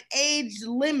and age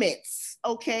limits.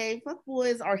 Okay.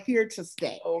 Fuckboys are here to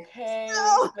stay. Okay.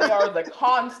 They are the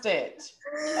constant.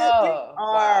 They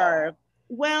are. Wow.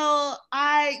 Well,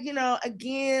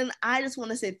 again, I just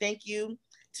want to say thank you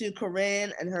to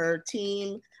Corinne and her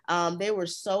team. They were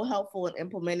so helpful in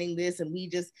implementing this, and we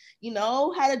just,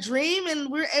 had a dream and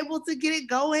we were able to get it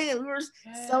going, and we were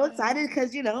so excited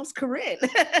because, it's Corinne.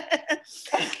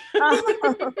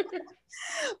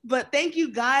 But thank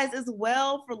you guys as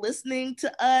well for listening to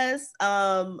us.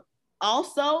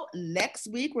 Also, next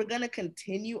week, we're going to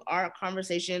continue our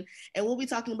conversation, and we'll be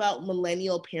talking about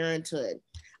millennial parenthood.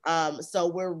 So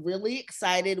we're really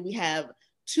excited. We have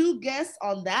 2 guests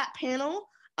on that panel,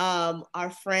 our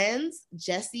friends,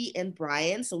 Jesse and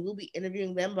Brian. So we'll be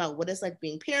interviewing them about what it's like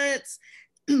being parents,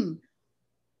 excuse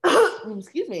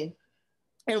me,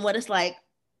 and what it's like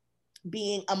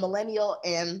being a millennial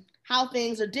and how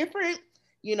things are different,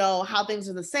 how things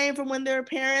are the same from when they were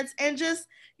parents, and just,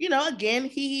 again,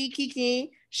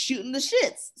 kiki, shooting the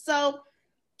shits. So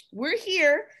we're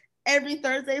here every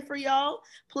Thursday for y'all.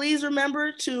 Please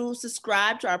remember to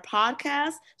subscribe to our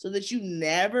podcast so that you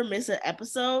never miss an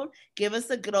episode. Give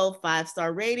us a good old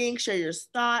 5-star rating, share your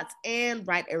thoughts, and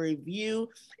write a review.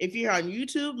 If you're on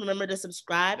YouTube, remember to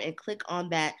subscribe and click on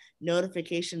that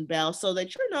notification bell so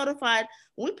that you're notified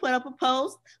when we put up a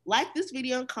post. Like this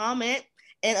video and comment.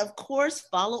 And of course,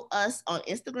 follow us on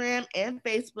Instagram and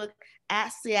Facebook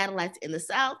at Seattleites in the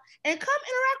South, and come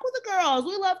interact with the girls.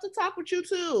 We love to talk with you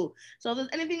too. So if there's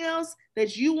anything else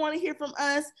that you want to hear from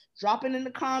us, drop it in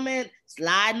the comment,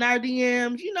 slide in our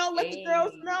DMs, let the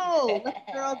girls know. Let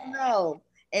the girls know.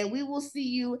 And we will see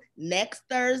you next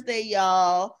Thursday,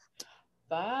 y'all.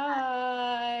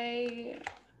 Bye.